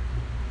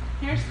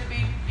 Here's the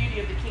beauty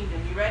of the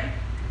kingdom. You ready?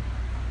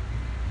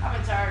 I've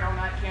been tired all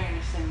night carrying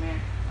this thing, man.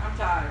 I'm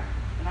tired,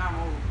 and I'm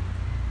old.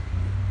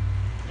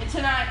 And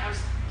tonight, I was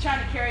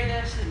trying to carry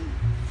this and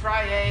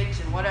fry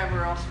eggs and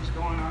whatever else was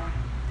going on.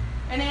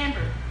 And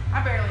Amber,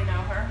 I barely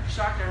know her.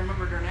 Shocked I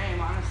remembered her name,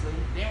 honestly.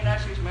 Didn't even know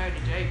she was married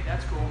to Jake.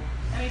 That's cool.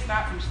 And he's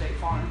not from State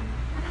Farm.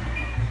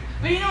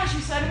 But you know what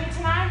she said to me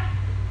tonight?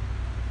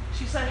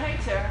 She said,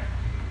 hey, Tara,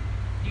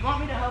 do you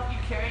want me to help you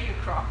carry your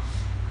cross?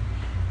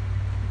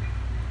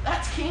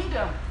 That's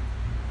kingdom.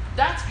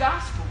 That's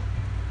gospel.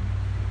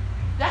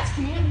 That's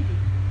community.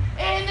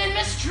 And then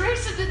Miss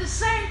Teresa did the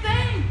same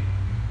thing.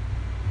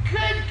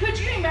 Could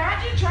you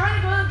imagine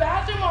trying to go to the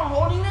bathroom while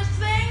holding this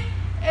thing?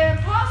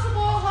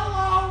 Impossible.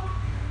 Hello.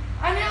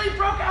 I nearly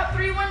broke out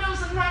 3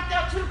 windows and knocked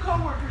out 2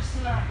 coworkers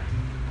tonight.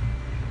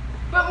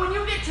 But when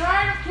you get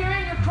tired of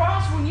carrying your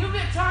cross, when you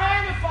get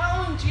tired of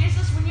following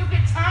Jesus, when you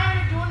get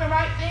tired of doing the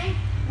right thing,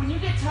 when you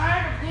get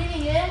tired of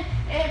leaning in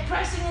and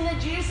pressing into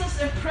Jesus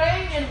and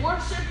praying and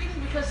worshiping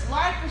because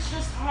life is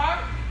just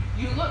hard,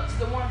 you look to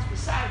the ones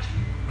beside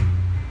you.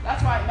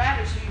 That's why it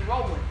matters who you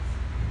roll with.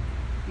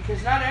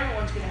 Because not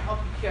everyone's going to help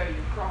you carry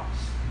your cross.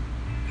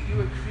 You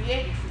were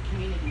created for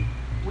community.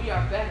 We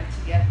are better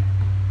together.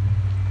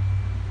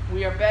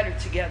 We are better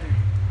together.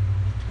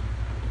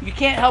 You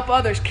can't help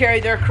others carry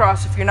their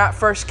cross if you're not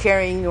first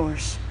carrying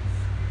yours.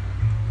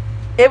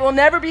 It will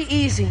never be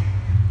easy.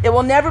 It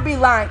will never be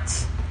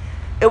light.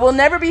 It will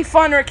never be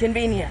fun or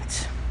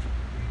convenient.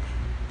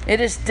 It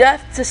is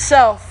death to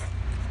self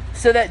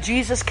so that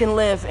Jesus can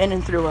live in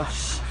and through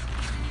us.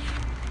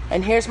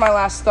 And here's my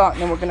last thought,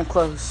 and then we're going to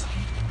close.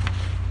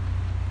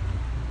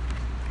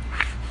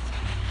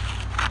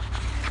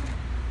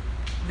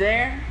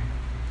 There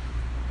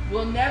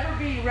will never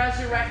be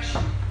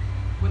resurrection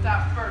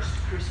without first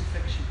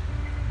crucifixion.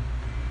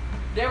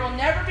 There will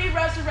never be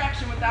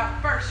resurrection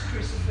without first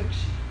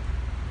crucifixion.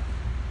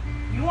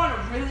 You want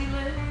to really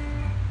live?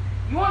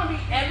 You want to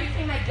be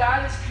everything that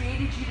God has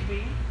created you to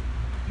be?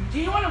 Do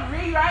you want to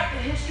rewrite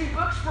the history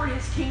books for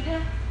His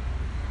kingdom?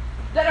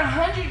 That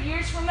 100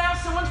 years from now,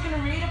 someone's going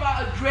to read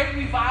about a great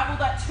revival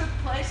that took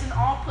place in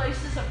all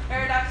places of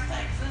Paradise,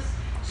 Texas,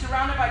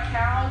 surrounded by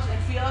cows and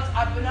fields.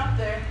 I've been up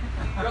there.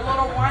 They're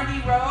little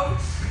windy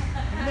roads.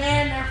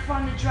 Man, they're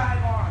fun to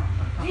drive on.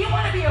 Do you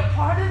want to be a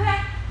part of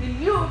that? Then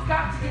you have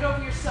got to get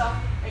over yourself,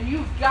 and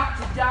you've got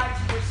to die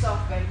to yourself,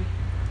 baby.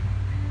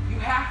 You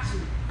have to.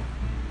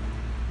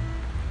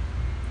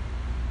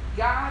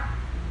 God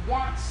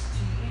wants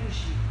to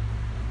use you.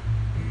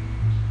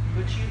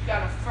 But you've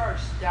got to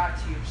first die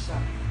to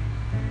yourself.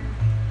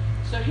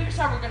 So here's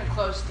how we're going to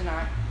close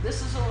tonight.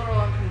 This is a little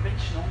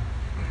unconventional.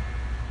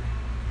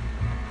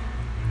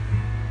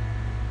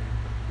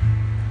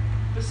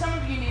 But some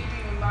of you need to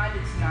be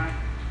reminded tonight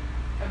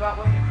about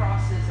what the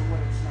cross is and what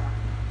it's not.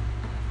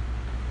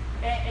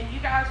 And you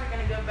guys are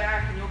going to go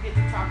back and you'll get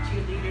to talk to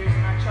your leaders,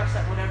 and I trust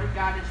that whatever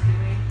God is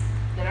doing,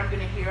 that I'm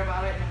going to hear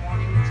about it in the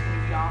morning. It's going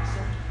to be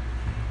awesome.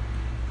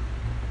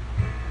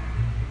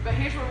 But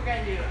here's what we're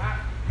going to do.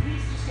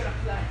 He's just going to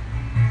play.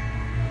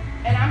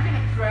 And I'm going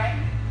to pray.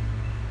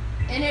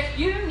 And if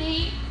you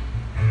need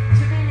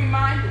to be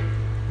reminded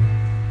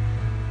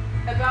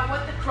about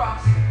what the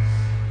cross is,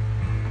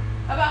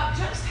 about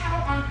just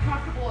how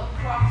uncomfortable a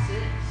cross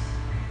is.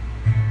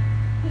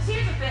 Because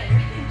here's the thing.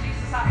 We think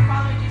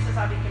following Jesus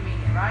ought to be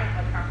convenient, right?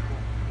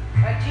 Uncomfortable.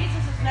 Like, Jesus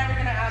is never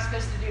going to ask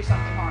us to do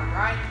something hard,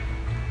 right?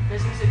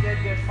 Because He's a good,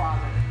 good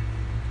Father.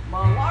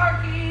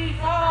 Malarkey,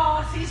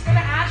 false. He's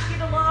going to ask you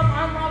to love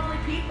unlovely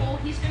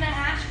people. He's going to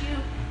ask you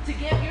to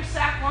give your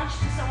sack lunch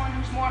to someone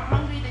who's more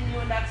hungry than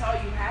you, and that's all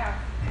you have.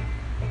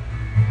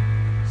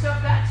 So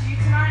if that's you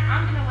tonight,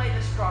 I'm going to lay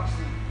this cross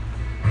in.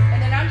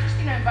 And then I'm just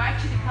going to invite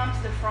you to come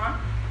to the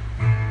front.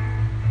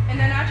 And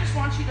then I just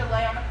want you to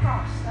lay on the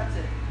cross. That's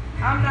it.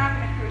 I'm not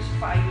going to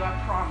crucify you, I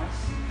promise.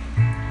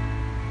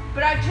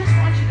 But I just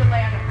want you to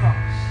lay on the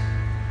cross.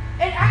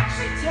 And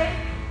actually take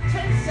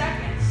 10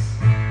 seconds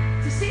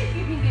to see if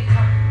you can get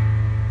comfortable.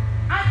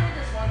 I did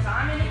this one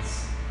time, and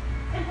it's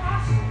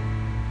impossible.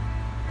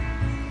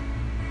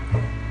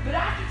 But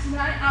after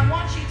tonight, I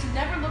want you to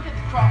never look at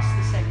the cross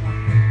the same way.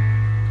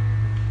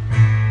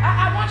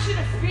 I want you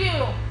to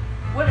feel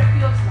what it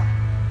feels like.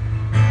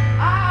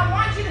 I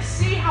want you to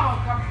see how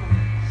uncomfortable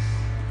it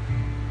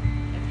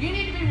is. If you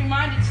need to be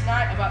reminded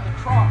tonight about the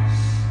cross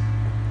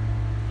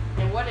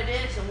and what it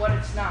is and what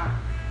it's not,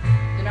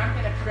 then I'm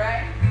going to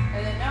pray,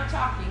 and then no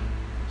talking.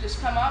 Just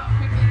come up,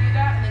 quickly do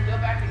that, and then go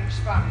back in your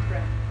spot and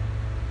pray.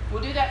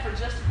 We'll do that for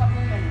just a couple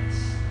of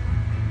minutes.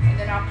 And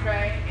then I'll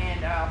pray,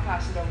 and I'll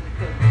pass it over to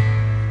Cody.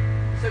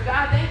 So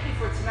God, thank you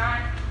for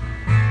tonight.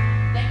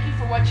 Thank you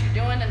for what you're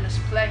doing in this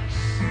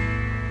place.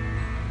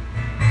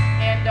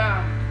 And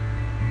God,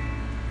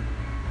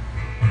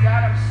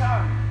 I'm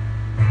sorry.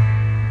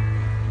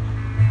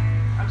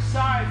 I'm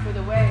sorry for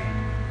the way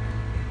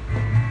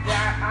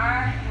that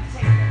I have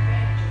taken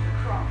advantage of the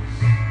cross,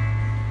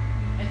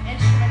 an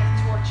instrument of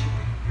torture.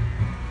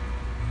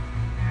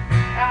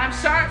 I'm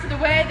sorry for the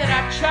way that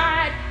I've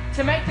tried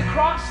to make the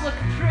cross look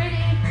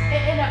pretty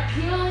and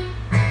appealing.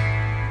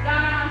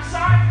 God, I'm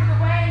sorry for the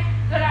way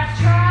that I've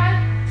tried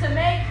to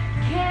make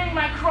carrying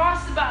my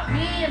cross about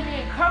me and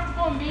being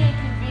comfortable and being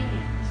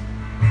convenient.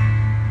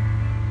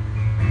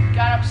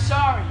 God, I'm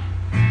sorry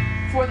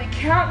for the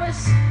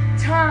countless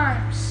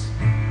times,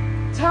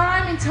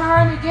 time and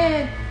time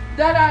again,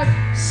 that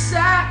I've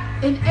sat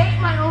and ate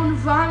my own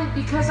vomit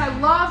because I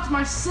loved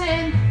my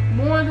sin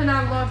more than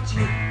I loved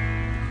you.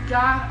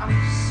 God, I'm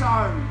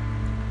sorry.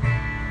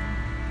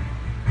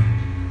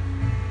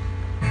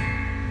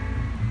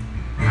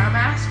 I'm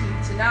asking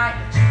tonight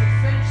that you would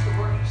finish the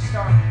work you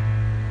started.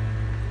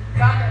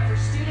 God, that for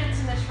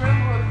students in this room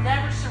who have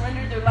never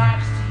surrendered their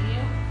lives to you,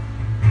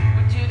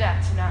 would do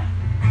that tonight.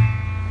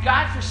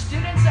 God, for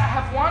students that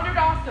have wandered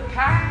off the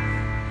path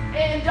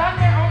and done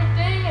their own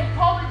thing and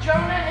pulled a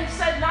Jonah and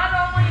said not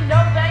only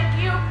no thank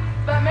you,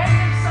 but made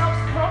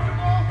themselves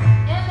comfortable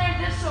in their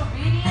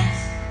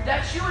disobedience,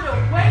 that you would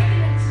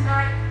awaken them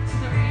tonight to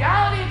the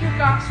reality of your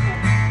gospel,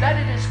 that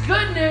it is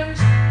good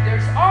news,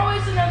 there's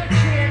always another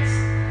chance,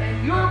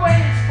 and your way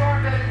is far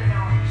better than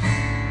ours.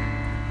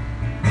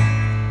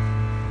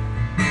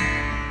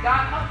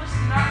 God, help us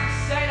not to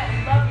say that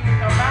we love you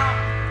with our mouth,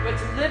 but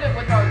to live it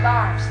with our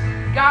lives.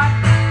 God,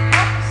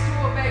 help us to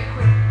obey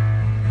quickly.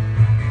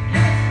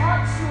 Give us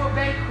hearts to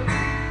obey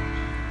quickly.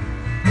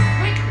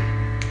 Quickly.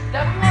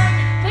 That we won't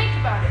even think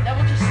about it, that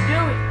we'll just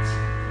do it.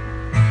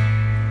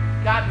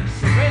 God, we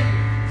surrender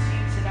to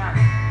you tonight.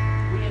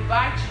 We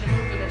invite you to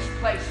move in this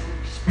place where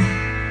we speak.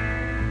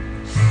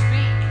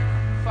 Speak,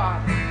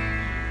 Father.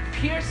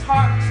 Pierce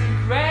hearts.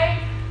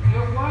 Engrave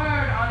your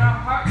word on our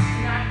hearts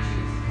tonight,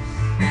 Jesus.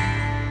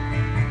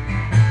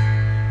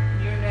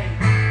 In your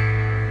name.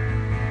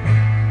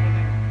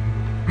 Amen.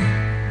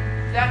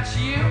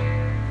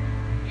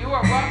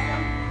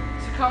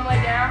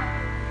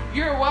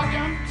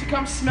 to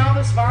come smell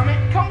this vomit,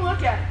 come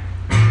look at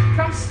it.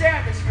 Come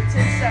stare at this for 10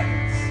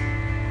 seconds.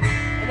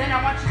 And then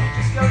I want you to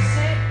just go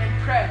sit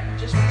and pray,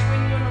 just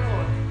between you and the Lord.